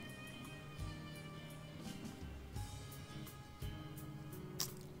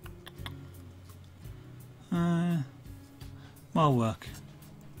 More work.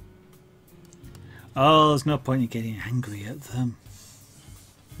 Oh, there's no point in getting angry at them.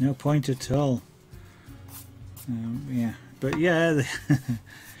 No point at all. Yeah, but yeah, they,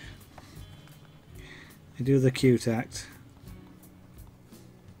 they do the cute act.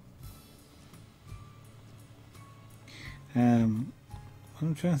 I'm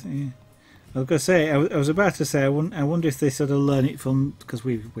trying to think. I was going to say, I was about to say, I wonder if they sort of learn it from, because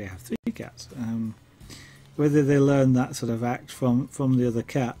we have 3 cats, whether they learn that sort of act from the other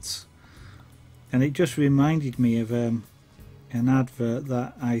cats. And it just reminded me of an advert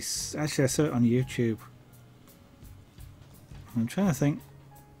that I saw it on YouTube. I'm trying to think.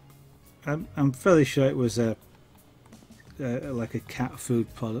 I'm fairly sure it was like a cat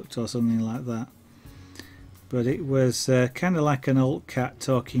food product or something like that. But it was kind of like an old cat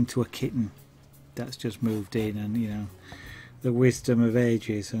talking to a kitten that's just moved in, and you know, the wisdom of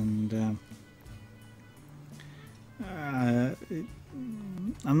ages. And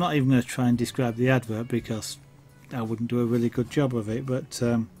I'm not even going to try and describe the advert because I wouldn't do a really good job of it. But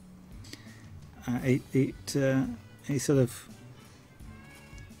it sort of,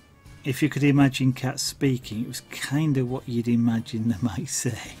 if you could imagine cats speaking, it was kind of what you'd imagine they might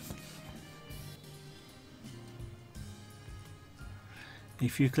say.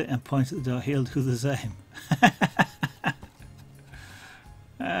 If you click and point at the door, he'll do the same.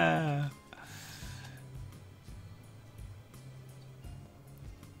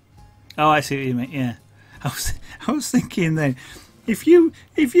 Oh, I see what you mean. Yeah, I was thinking then, if you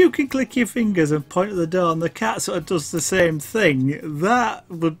can click your fingers and point at the door, and the cat sort of does the same thing,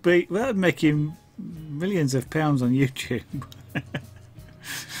 that'd make him millions of pounds on YouTube.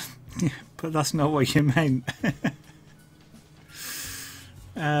 But that's not what you meant.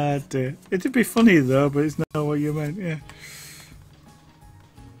 Dear. It'd be funny though, but it's not what you meant. Yeah.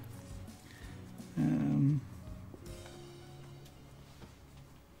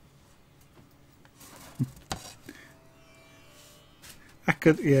 I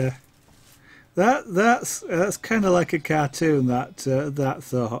could, yeah. That's kind of like a cartoon. That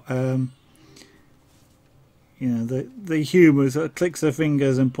thought. You know, the humour sort of clicks her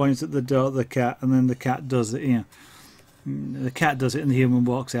fingers and points at the door at the cat, and then the cat does it. You know. The cat does it and the human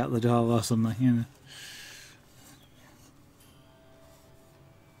walks out the door or something, you know.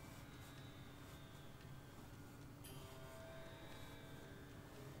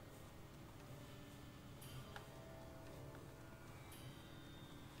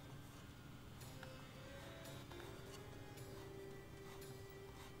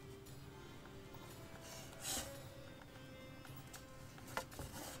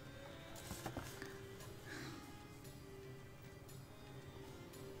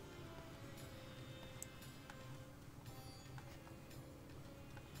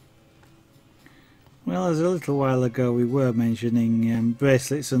 Well, as a little while ago we were mentioning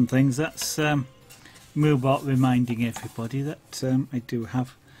bracelets and things. That's Moobot reminding everybody that I do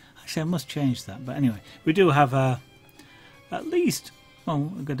have. Actually, I must change that. But anyway, we do have at least. Well,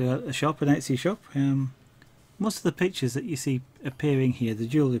 we've got a shop, an Etsy shop. Most of the pictures that you see appearing here, the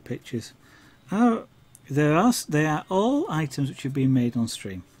jewellery pictures, they are all items which have been made on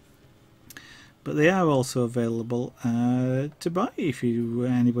stream. But they are also available to buy if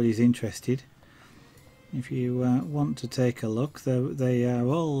anybody's interested. If you want to take a look, they are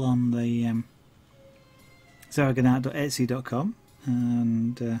all on the zaragonart.etsy.com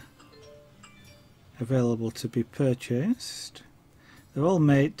and available to be purchased. They're all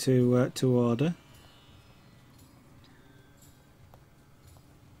made to order.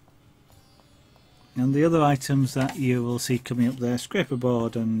 And the other items that you will see coming up there: scraper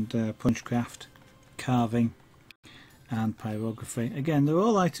board and punchcraft, carving, and pyrography. Again, they're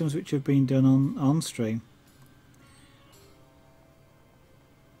all items which have been done on stream.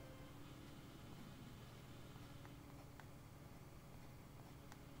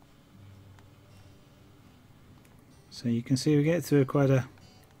 So you can see we get through quite a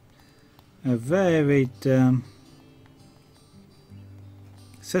varied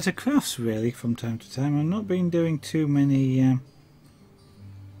set of crafts really from time to time. I've not been doing too many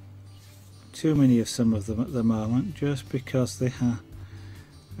of some of them at the moment, just because they are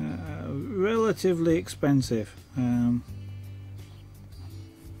relatively expensive.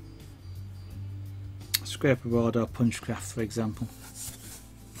 Scraper board or punchcraft, for example,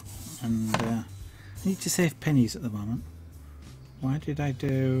 and I need to save pennies at the moment. Why did I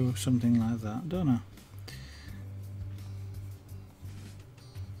do something like that? Don't know.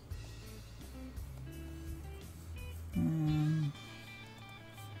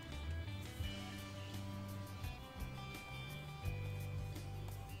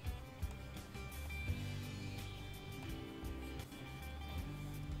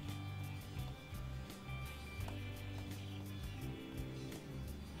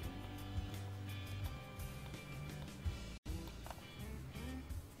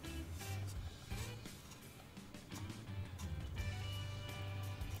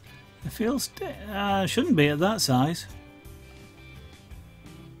 It feels shouldn't be at that size.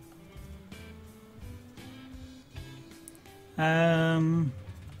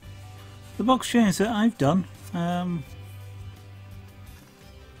 The box chains that I've done,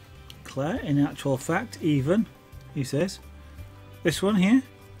 Claire, in actual fact, even, he says. This one here.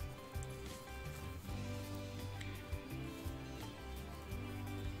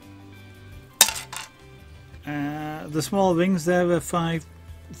 The small rings there are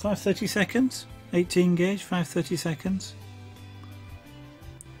 530 seconds, 18 gauge, 530 seconds.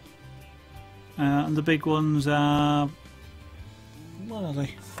 And the big ones are, what are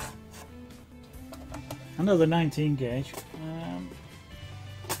they? Another 19 gauge,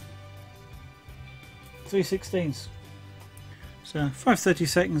 3/16. So 530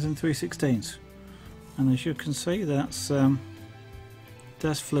 seconds and 3/16. And as you can see, that's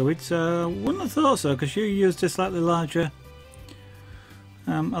fluid. So wouldn't have thought so, because you used a slightly larger,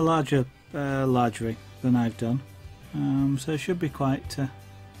 larger ring than I've done. So it should be quite.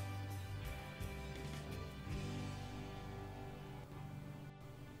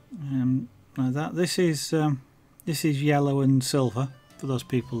 Like that. This is yellow and silver for those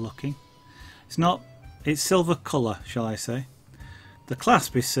people looking. It's not. It's silver colour, shall I say? The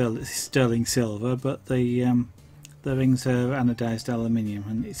clasp is sterling silver, but the rings are anodised aluminium,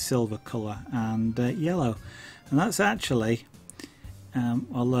 and it's silver colour and yellow. And that's actually,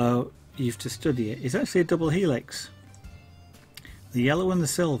 although you have to study it, it's actually a double helix. The yellow and the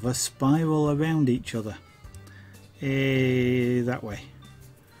silver spiral around each other that way.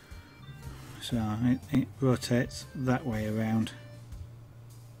 So it rotates that way around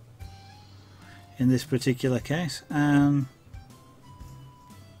in this particular case.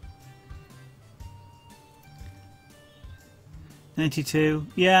 92,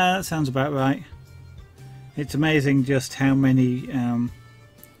 yeah, that sounds about right. It's amazing just how many,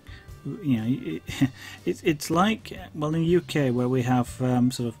 it's like, well, in the UK where we have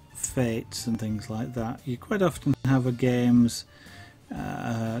sort of fates and things like that, you quite often have a games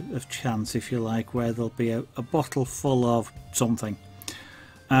of chance, if you like, where there'll be a bottle full of something,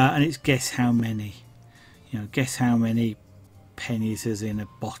 and it's guess how many, guess how many pennies is in a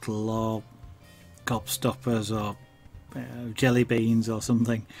bottle, or gobstoppers, or jelly beans or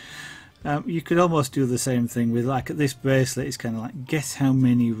something. You could almost do the same thing with, like, this bracelet. It's kind of like, guess how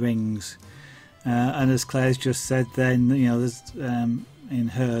many rings, and as Claire's just said, then there's in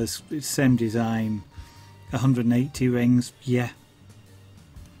hers, it's same design, 180 rings. Yeah,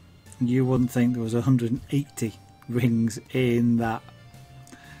 you wouldn't think there was 180 rings in that,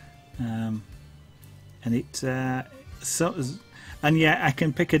 and it's and yeah, I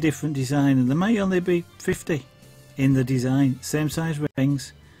can pick a different design, and there may only be 50 in the design, same size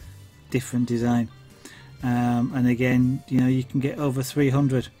rings, different design, and again, you can get over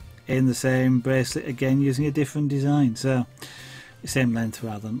 300 in the same bracelet, again using a different design, so same length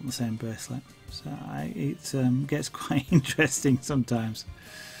rather than the same bracelet. So it gets quite interesting sometimes.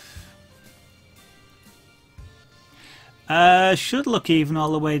 Should look even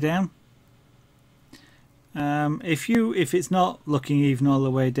all the way down. If it's not looking even all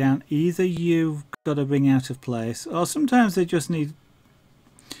the way down, either you've got a ring out of place, or sometimes they just need.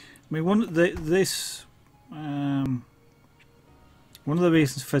 I mean, one of the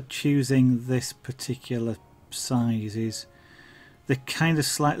reasons for choosing this particular size is they're kind of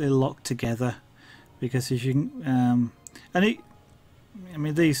slightly locked together, because as you can, I mean,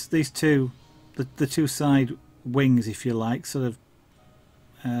 these two, the two side wings, if you like, sort of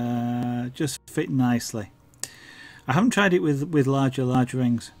just fit nicely. I haven't tried it with large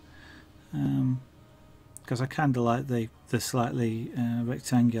rings, because I kind of like the slightly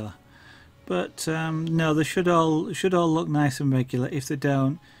rectangular. But no, they should all look nice and regular. If they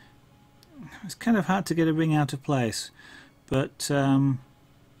don't, it's kind of hard to get a ring out of place. But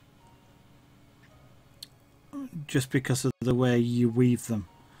just because of the way you weave them.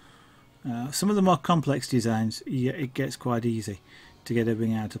 Some of the more complex designs, yeah, it gets quite easy to get a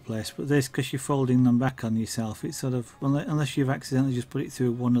ring out of place, but this, because you're folding them back on yourself, it's sort of, unless you've accidentally just put it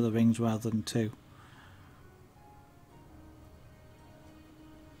through one of the rings rather than two.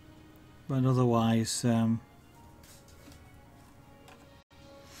 But otherwise, sorry,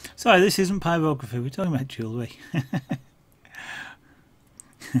 this isn't pyrography, we're talking about jewellery.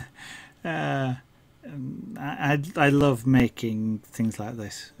 I love making things like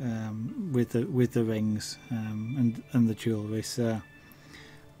this, with the rings and the jewellery, so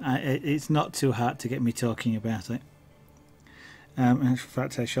it's not too hard to get me talking about it. In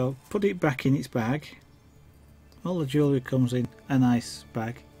fact, I shall put it back in its bag. All the jewellery comes in a nice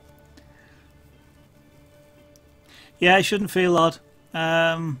bag. Yeah, it shouldn't feel odd.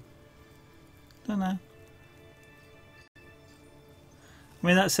 Don't know. I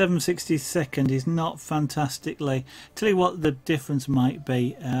mean, that 7/62 is not fantastically. Tell you what the difference might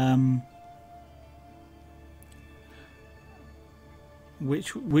be.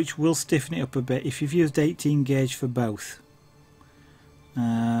 Which will stiffen it up a bit. If you've used 18 gauge for both,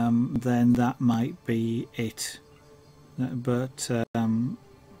 then that might be it. But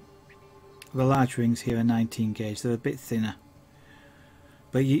the large rings here are 19 gauge. They're a bit thinner.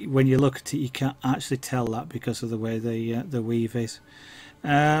 But when you look at it, you can't actually tell that because of the way the weave is.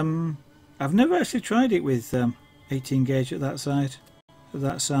 I've never actually tried it with 18 gauge at that size.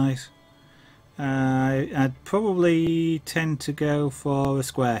 I'd probably tend to go for a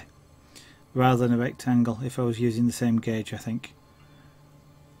square rather than a rectangle if I was using the same gauge, I think.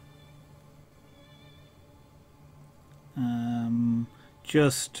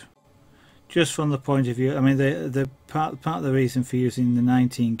 Just from the point of view, I mean, the part of the reason for using the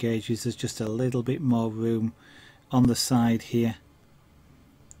 19 gauge is there's just a little bit more room on the side here.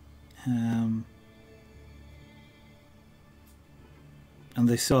 And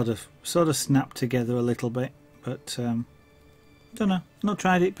they sort of snap together a little bit, but don't know, not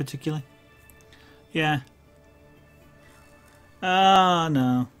tried it particularly. Yeah. Ah,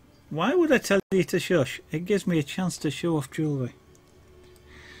 no. Why would I tell you to shush? It gives me a chance to show off jewellery.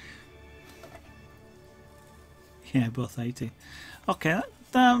 Yeah, both 80. Okay,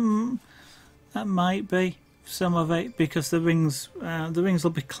 that might be some of it because the rings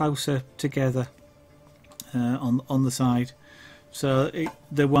will be closer together on the side, so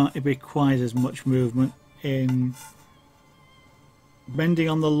there won't be quite as much movement in bending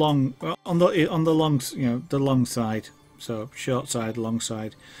on the long the long side. So short side, long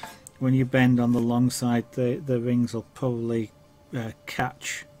side. When you bend on the long side, the rings will probably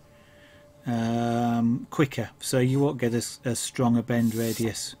catch quicker, so you won't get as strong a bend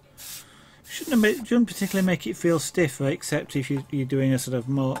radius. Shouldn't particularly make it feel stiffer, except if you're doing a sort of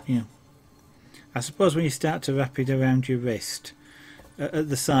more, I suppose when you start to wrap it around your wrist at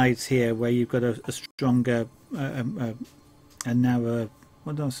the sides here, where you've got a stronger, a narrower,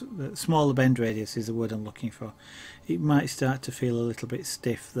 smaller bend radius is the word I'm looking for. It might start to feel a little bit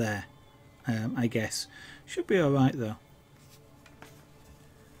stiff there. I guess should be all right though.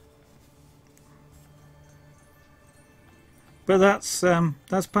 But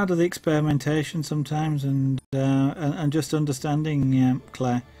that's part of the experimentation sometimes, and just understanding,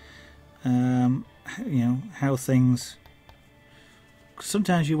 Claire, how things.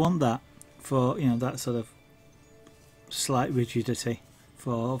 Sometimes you want that for that sort of slight rigidity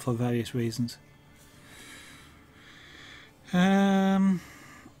for various reasons. Yeah,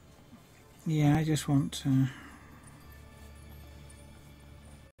 I just want to.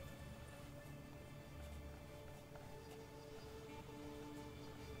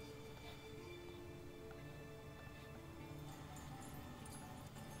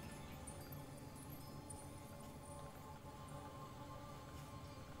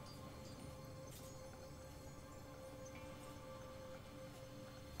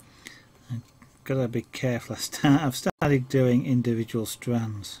 Gotta be careful. I've started doing individual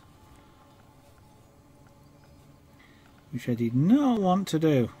strands, which I did not want to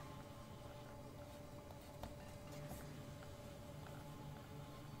do.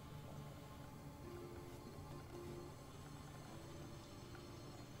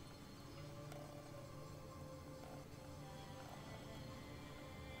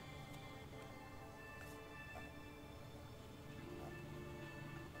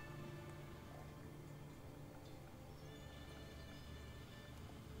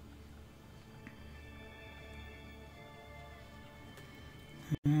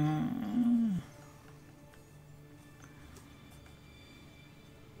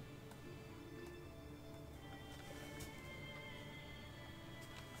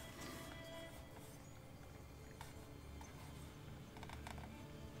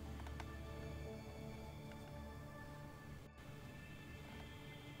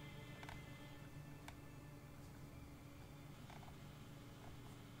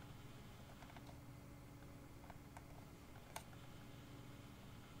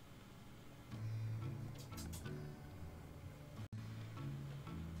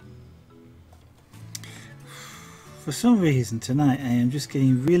 For some reason tonight I am just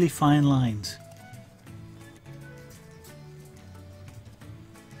getting really fine lines.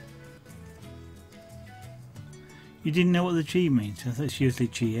 You didn't know what the G means? I thought it's usually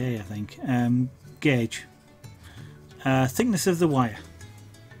GA, I think. Gauge. Thickness of the wire.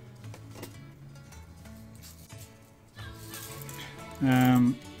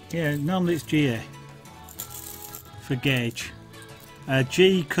 Yeah, normally it's GA for gauge.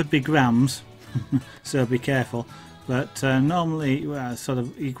 G could be grams, so be careful. but normally sort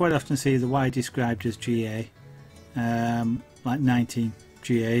of you quite often see the Y described as GA, like 19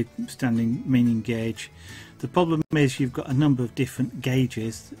 GA, standing meaning gauge. The problem is you've got a number of different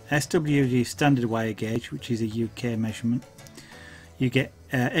gauges. SWG standard wire gauge, which is a UK measurement. You get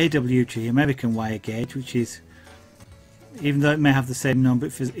AWG, American wire gauge, which is, even though it may have the same number,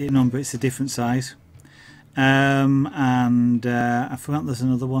 it's a different size. And I forgot there's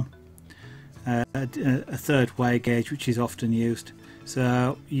another one, a third wire gauge, which is often used.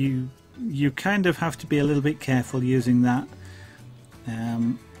 So you kind of have to be a little bit careful using that.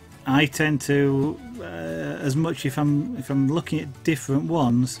 I tend to, as much if I'm looking at different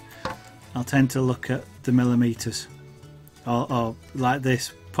ones, I'll tend to look at the millimeters, or like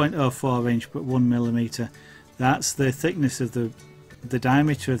this 0.04 inch but 1 millimeter. That's the thickness of the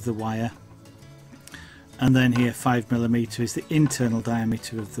diameter of the wire, and then here 5 millimeter is the internal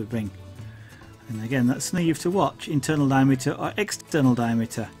diameter of the ring. And again, that's something you have to watch: internal diameter or external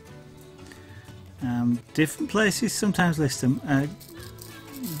diameter. Different places sometimes list them.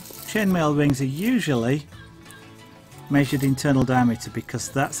 Chainmail rings are usually measured internal diameter because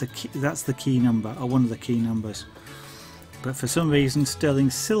that's the key number, or one of the key numbers. But for some reason, sterling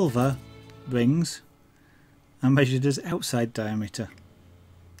silver rings are measured as outside diameter.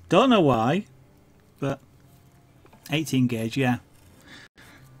 Don't know why, but 18 gauge, yeah.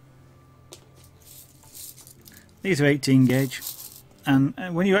 These are 18 gauge, and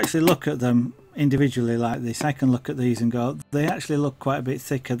when you actually look at them individually like this, I can look at these and go, they actually look quite a bit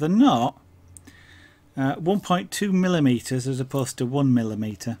thicker. They're not. 1.2 millimeters as opposed to 1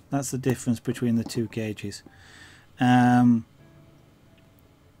 millimeter. That's the difference between the two gauges. But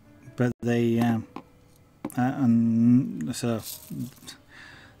they and so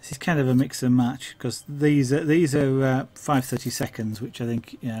this is kind of a mix and match, because these are 5/30 seconds, which I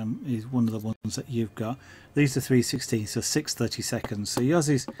think is one of the ones that you've got. These are 3/16, so 6/30 seconds. So yours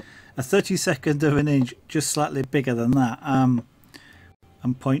is a 32nd of an inch, just slightly bigger than that, and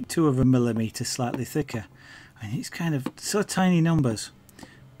 0.2 of a millimeter slightly thicker. And it's kind of so tiny numbers,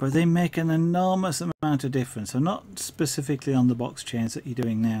 but they make an enormous amount of difference. So not specifically on the box chains that you're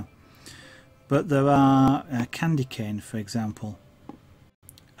doing now, but there are candy cane, for example,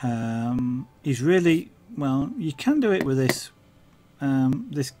 is really, well, you can do it with this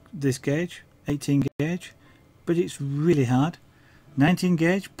this gauge, 18 gauge, but it's really hard. 19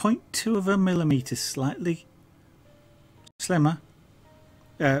 gauge, 0.2 of a millimeter, slightly slimmer.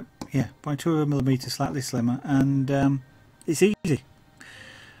 Yeah, 0.2 of a millimeter, slightly slimmer, and it's easy.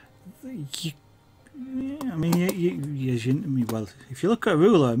 Well, if you look at a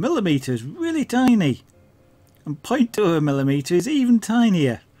ruler, a millimeter is really tiny, and 0.2 of a millimeter is even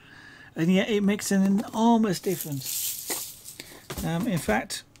tinier, and yet it makes an enormous difference. In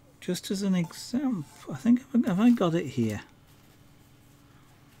fact, just as an example, I think, have I got it here?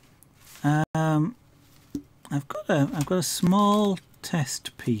 I've got a small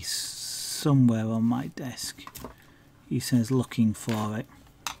test piece somewhere on my desk. He says looking for it.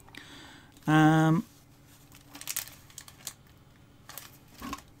 I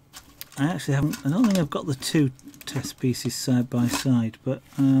actually haven't. I don't think I've got the two test pieces side by side, but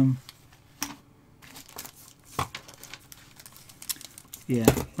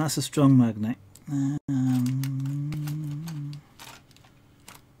yeah, that's a strong magnet.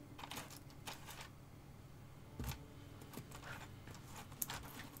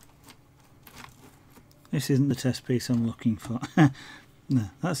 This isn't the test piece I'm looking for. No,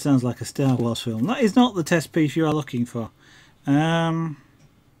 that sounds like a Star Wars film. That is not the test piece you are looking for.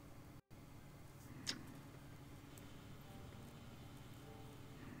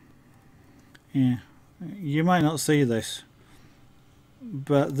 Yeah, you might not see this,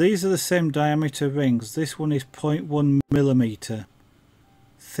 but these are the same diameter rings. This one is 0.1 millimeter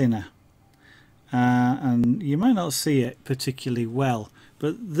thinner, and you might not see it particularly well,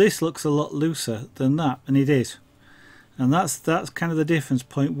 but this looks a lot looser than that, and it is. And that's kind of the difference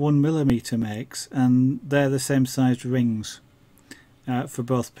 0.1 millimeter makes, and they're the same sized rings for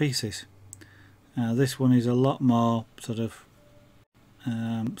both pieces. This one is a lot more sort of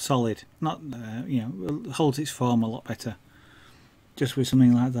solid, not holds its form a lot better just with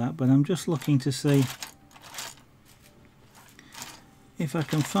something like that. But I'm just looking to see if I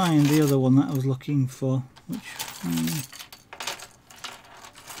can find the other one that I was looking for, which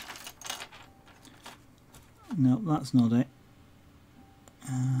no, that's not it.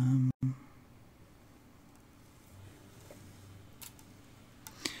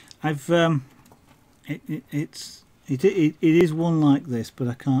 It is one like this, but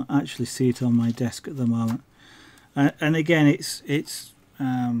I can't actually see it on my desk at the moment. And again, it's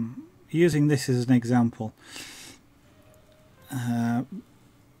using this as an example. but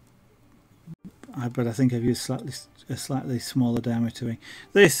I think I've used a slightly smaller diameter ring.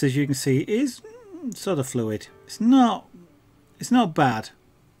 This, as you can see, is sort of fluid. It's not bad.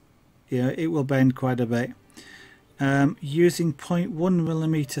 Yeah, it will bend quite a bit. Using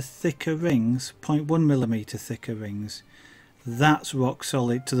 0.1mm thicker rings, 0.1mm thicker rings, that's rock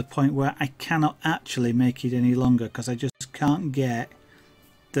solid, to the point where I cannot actually make it any longer because I just can't get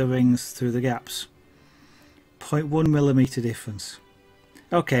the rings through the gaps. 0.1mm difference.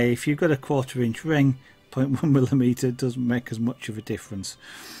 Okay, if you've got a 1/4 inch ring, 0.1mm doesn't make as much of a difference,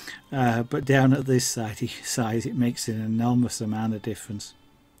 but down at this size it makes an enormous amount of difference.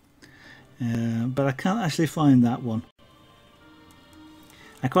 But I can't actually find that one.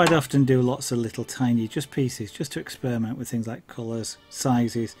 I quite often do lots of little tiny pieces just to experiment with things like colours,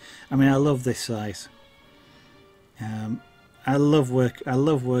 sizes. I mean, I love this size. I love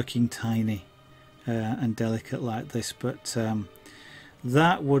working tiny and delicate like this, but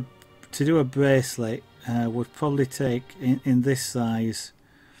that would, to do a bracelet, would probably take in this size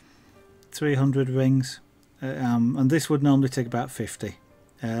 300 rings, and this would normally take about 50.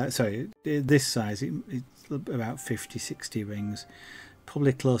 Sorry, this size it's about 50-60 rings,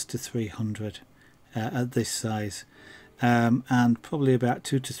 probably close to 300 at this size, and probably about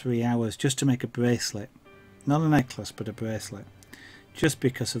 2 to 3 hours just to make a bracelet, not a necklace but a bracelet, just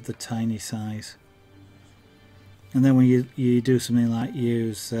because of the tiny size. And then when you do something like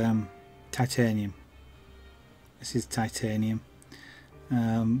use titanium, this is titanium,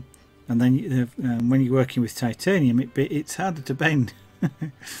 and then when you're working with titanium, it's harder to bend.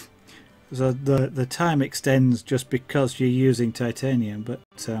 So the time extends just because you're using titanium, but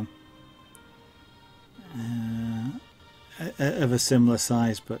of a similar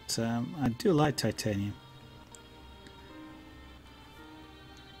size. But I do like titanium.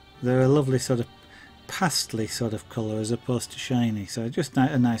 They're a lovely sort of pastely sort of colour as opposed to shiny, so just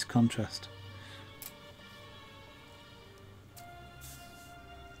a nice contrast.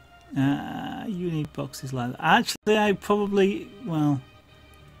 You need boxes like that. Actually, I probably, well,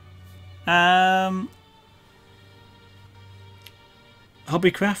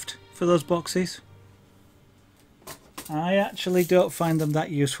 Hobbycraft for those boxes. I actually don't find them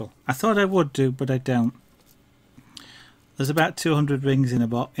that useful. I thought I would do, but I don't. There's about 200 rings in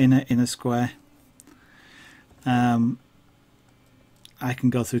a square. I can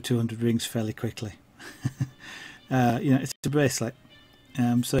go through 200 rings fairly quickly. You know, it's a bracelet,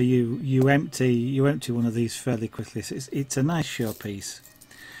 so you empty one of these fairly quickly. So it's a nice showpiece.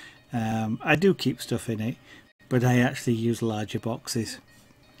 I do keep stuff in it, but I actually use larger boxes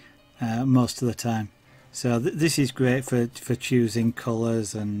most of the time. So this is great for choosing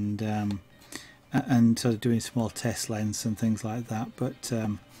colours and sort of doing small test lengths and things like that. But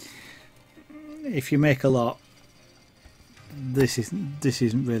if you make a lot, this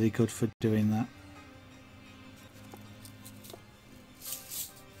isn't really good for doing that.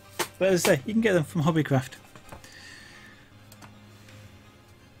 But as I say, you can get them from Hobbycraft.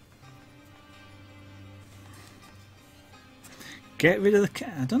 Get rid of the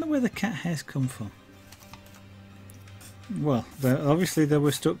cat. I don't know where the cat hairs come from. Well, obviously they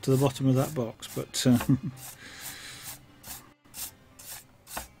were stuck to the bottom of that box, but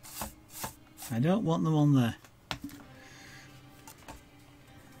I don't want them on there.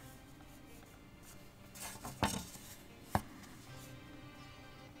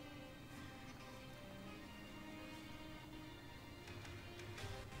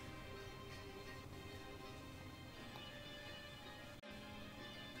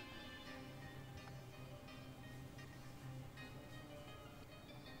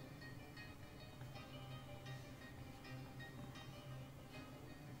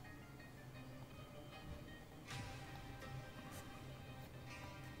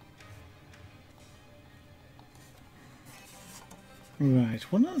 Right,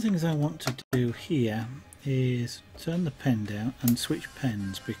 one of the things I want to do here is turn the pen down and switch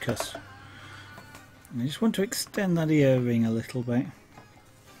pens, because I just want to extend that earring a little bit.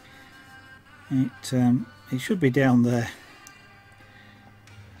 It should be down there.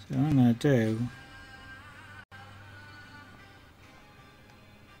 So what I'm going to do,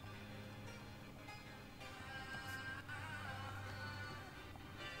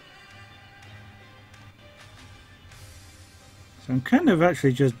 so I'm kind of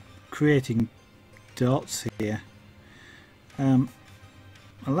actually just creating dots here,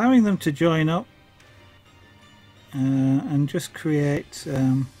 allowing them to join up and just create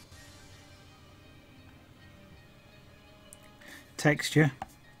texture,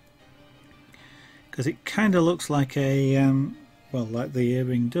 because it kind of looks like a well, like the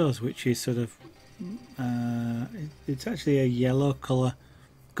earring does, which is sort of it's actually a yellow colour,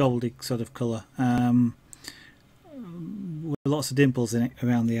 goldy sort of colour, with lots of dimples in it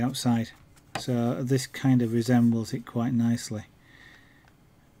around the outside, so this kind of resembles it quite nicely.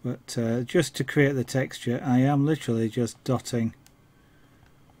 But just to create the texture, I am literally just dotting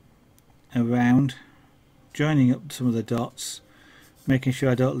around, joining up some of the dots, making sure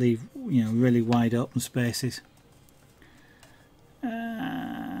I don't leave, you know, really wide open spaces.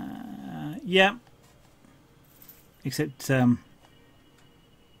 Yeah, except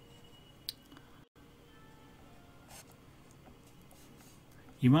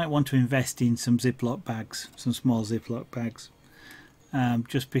you might want to invest in some Ziploc bags, some small Ziploc bags,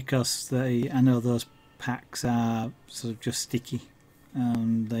 just because I know those packs are sort of just sticky,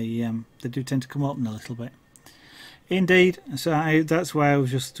 and they do tend to come open a little bit. Indeed, so that's why I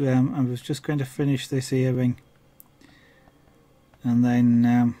was just going to finish this earring, and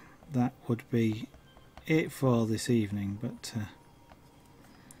then that would be it for this evening. But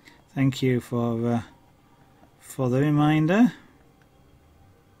thank you for the reminder.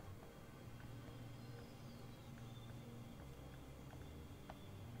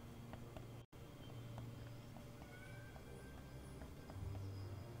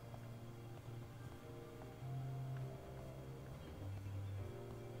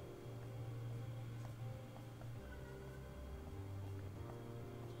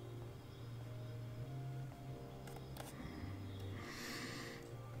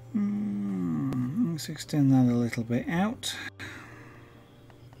 Let's extend that a little bit out.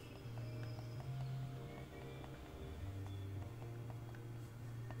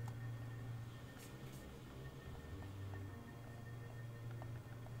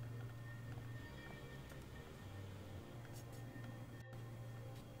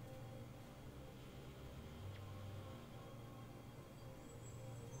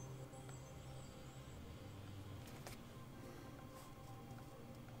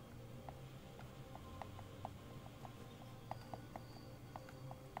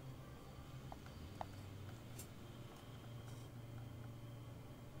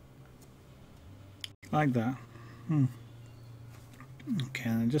 Like that. Okay,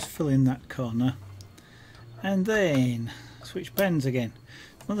 I'll just fill in that corner and then switch pens again.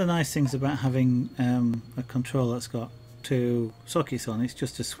 One of the nice things about having a controller that's got two sockets on, it's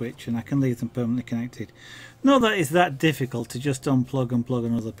just a switch and I can leave them permanently connected. Not that it's that difficult to just unplug and plug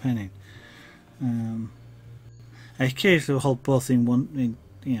another pen in. I occasionally hold both in one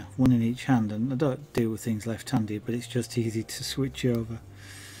in each hand, and I don't deal with things left-handed, but it's just easy to switch over.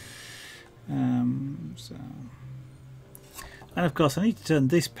 And of course I need to turn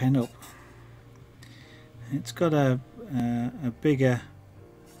this pen up. It's got a bigger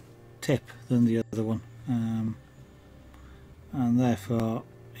tip than the other one, and therefore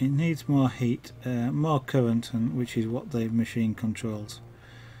it needs more heat, more current, and which is what the machine controls,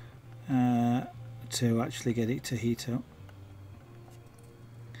 to actually get it to heat up.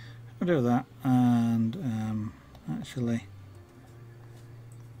 I'll do that, and actually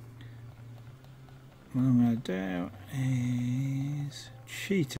what I'm going to do is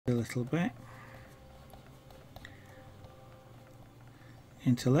cheat a little bit.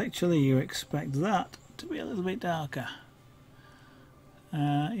 Intellectually you expect that to be a little bit darker.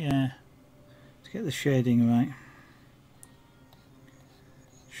 Yeah, to get the shading right.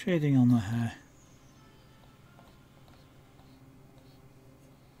 Shading on the hair.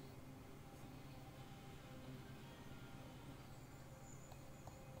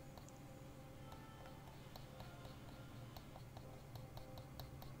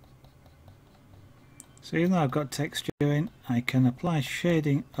 So even though I've got texture in, I can apply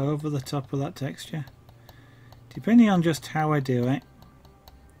shading over the top of that texture. Depending on just how I do it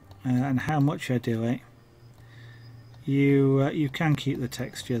and how much I do it, you can keep the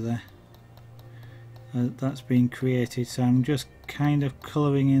texture there. That's been created, so I'm just kind of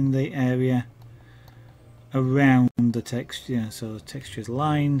colouring in the area around the texture, so the texture's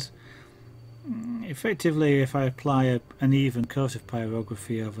lines. Effectively, if I apply an even coat of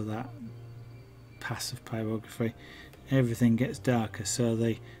pyrography over that passive pyrography, everything gets darker, so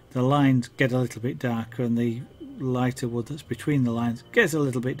the lines get a little bit darker and the lighter wood that's between the lines gets a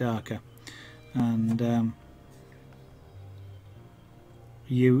little bit darker, and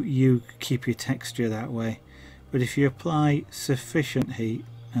you keep your texture that way. But if you apply sufficient heat,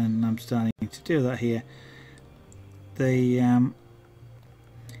 and I'm starting to do that here,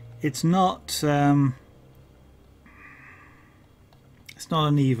 it's not an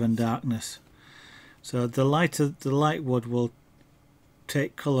even darkness. So the light wood will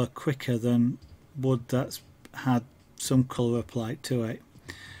take colour quicker than wood that's had some colour applied to it,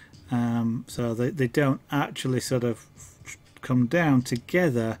 so they don't actually sort of come down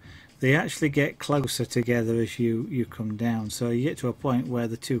together. They actually get closer together as you come down, so you get to a point where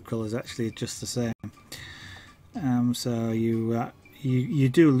the two colours actually are just the same. So you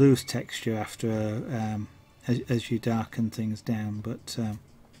do lose texture after as you darken things down, but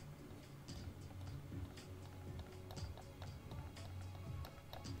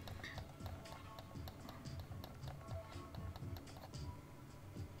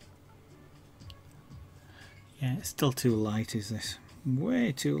yeah, it's still too light, is this?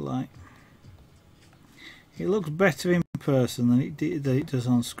 Way too light. It looks better in person than it does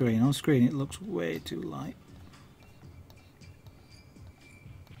on screen. On screen it looks way too light.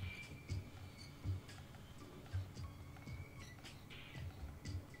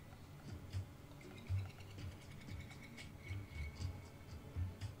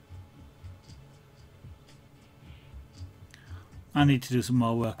 I need to do some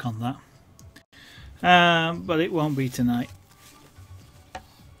more work on that, but it won't be tonight.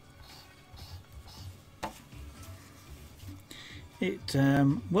 It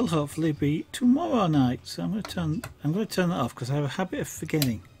will hopefully be tomorrow night. So I'm going to turn that off because I have a habit of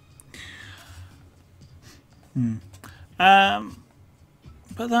forgetting. But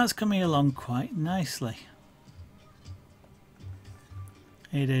that's coming along quite nicely.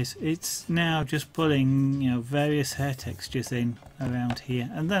 It is. It's now just putting, you know, various hair textures in around here,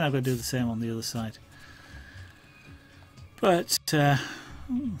 and then I've got to do the same on the other side. But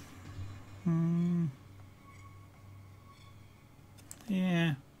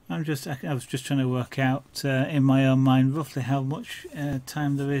yeah, I was just trying to work out in my own mind roughly how much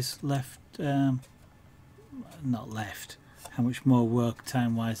time there is left. Not left. How much more work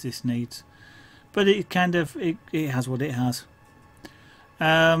time-wise this needs, but it kind of it has what it has.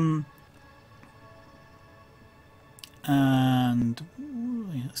 And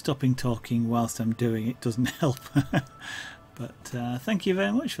stopping talking whilst I'm doing it doesn't help. But thank you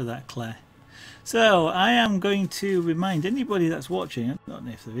very much for that, Claire. So I am going to remind anybody that's watching, I don't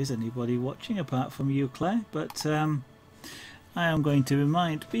know if there is anybody watching apart from you, Claire, but I am going to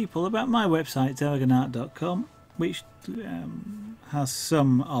remind people about my website, zeragonart.com, which has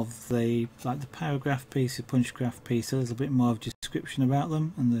some of the, like the pyrograph piece, the punchgraph piece, a little bit more of description about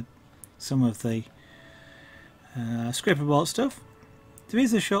them, and some of the scraper stuff. There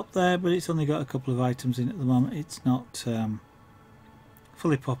is a shop there, but it's only got a couple of items in at the moment. It's not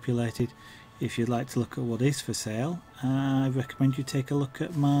fully populated. If you'd like to look at what is for sale, I recommend you take a look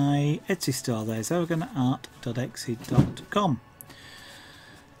at my Etsy store there, zeragonart.etsy.com.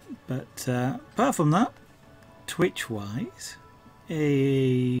 But apart from that, Twitch-wise,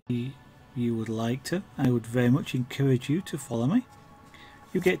 you would like to, I would very much encourage you to follow me.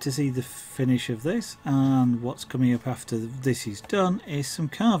 You get to see the finish of this, and what's coming up after this is done is some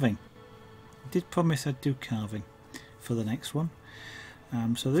carving. I did promise I'd do carving for the next one.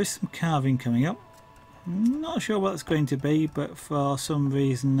 So there's some carving coming up. I'm not sure what it's going to be, but for some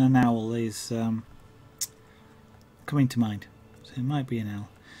reason an owl is coming to mind. So it might be an owl.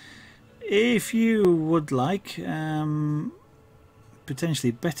 If you would like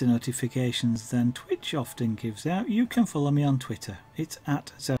potentially better notifications than Twitch often gives out, you can follow me on Twitter. It's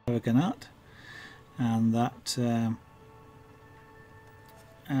 @zeragonart, and that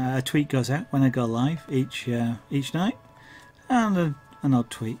a tweet goes out when I go live each night, and an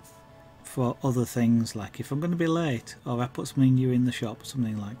odd tweet for other things, like if I'm going to be late or I put something new in the shop,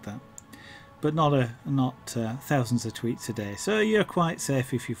 something like that. But not thousands of tweets a day, so you're quite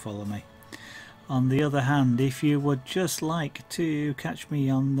safe if you follow me. On the other hand, if you would just like to catch me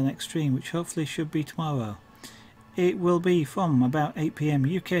on the next stream, which hopefully should be tomorrow, it will be from about 8 PM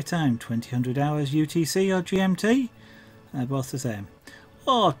UK time, 2000 hours UTC or GMT, they're both the same,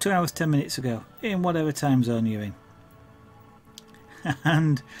 or 2 hours 10 minutes ago, in whatever time zone you're in.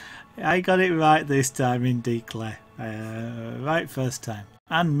 And I got it right this time indeed, Claire. Right first time.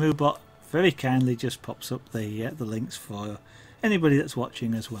 And Moobot very kindly just pops up the links for anybody that's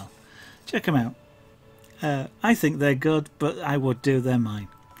watching as well. Check them out. I think they're good, but I would do their mine.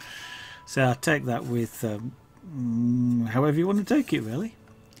 So I'll take that with however you want to take it, really.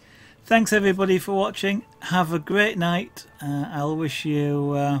 Thanks everybody for watching. Have a great night. I'll wish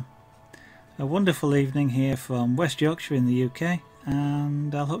you a wonderful evening here from West Yorkshire in the UK,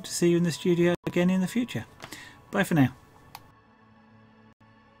 and I'll hope to see you in the studio again in the future. Bye for now.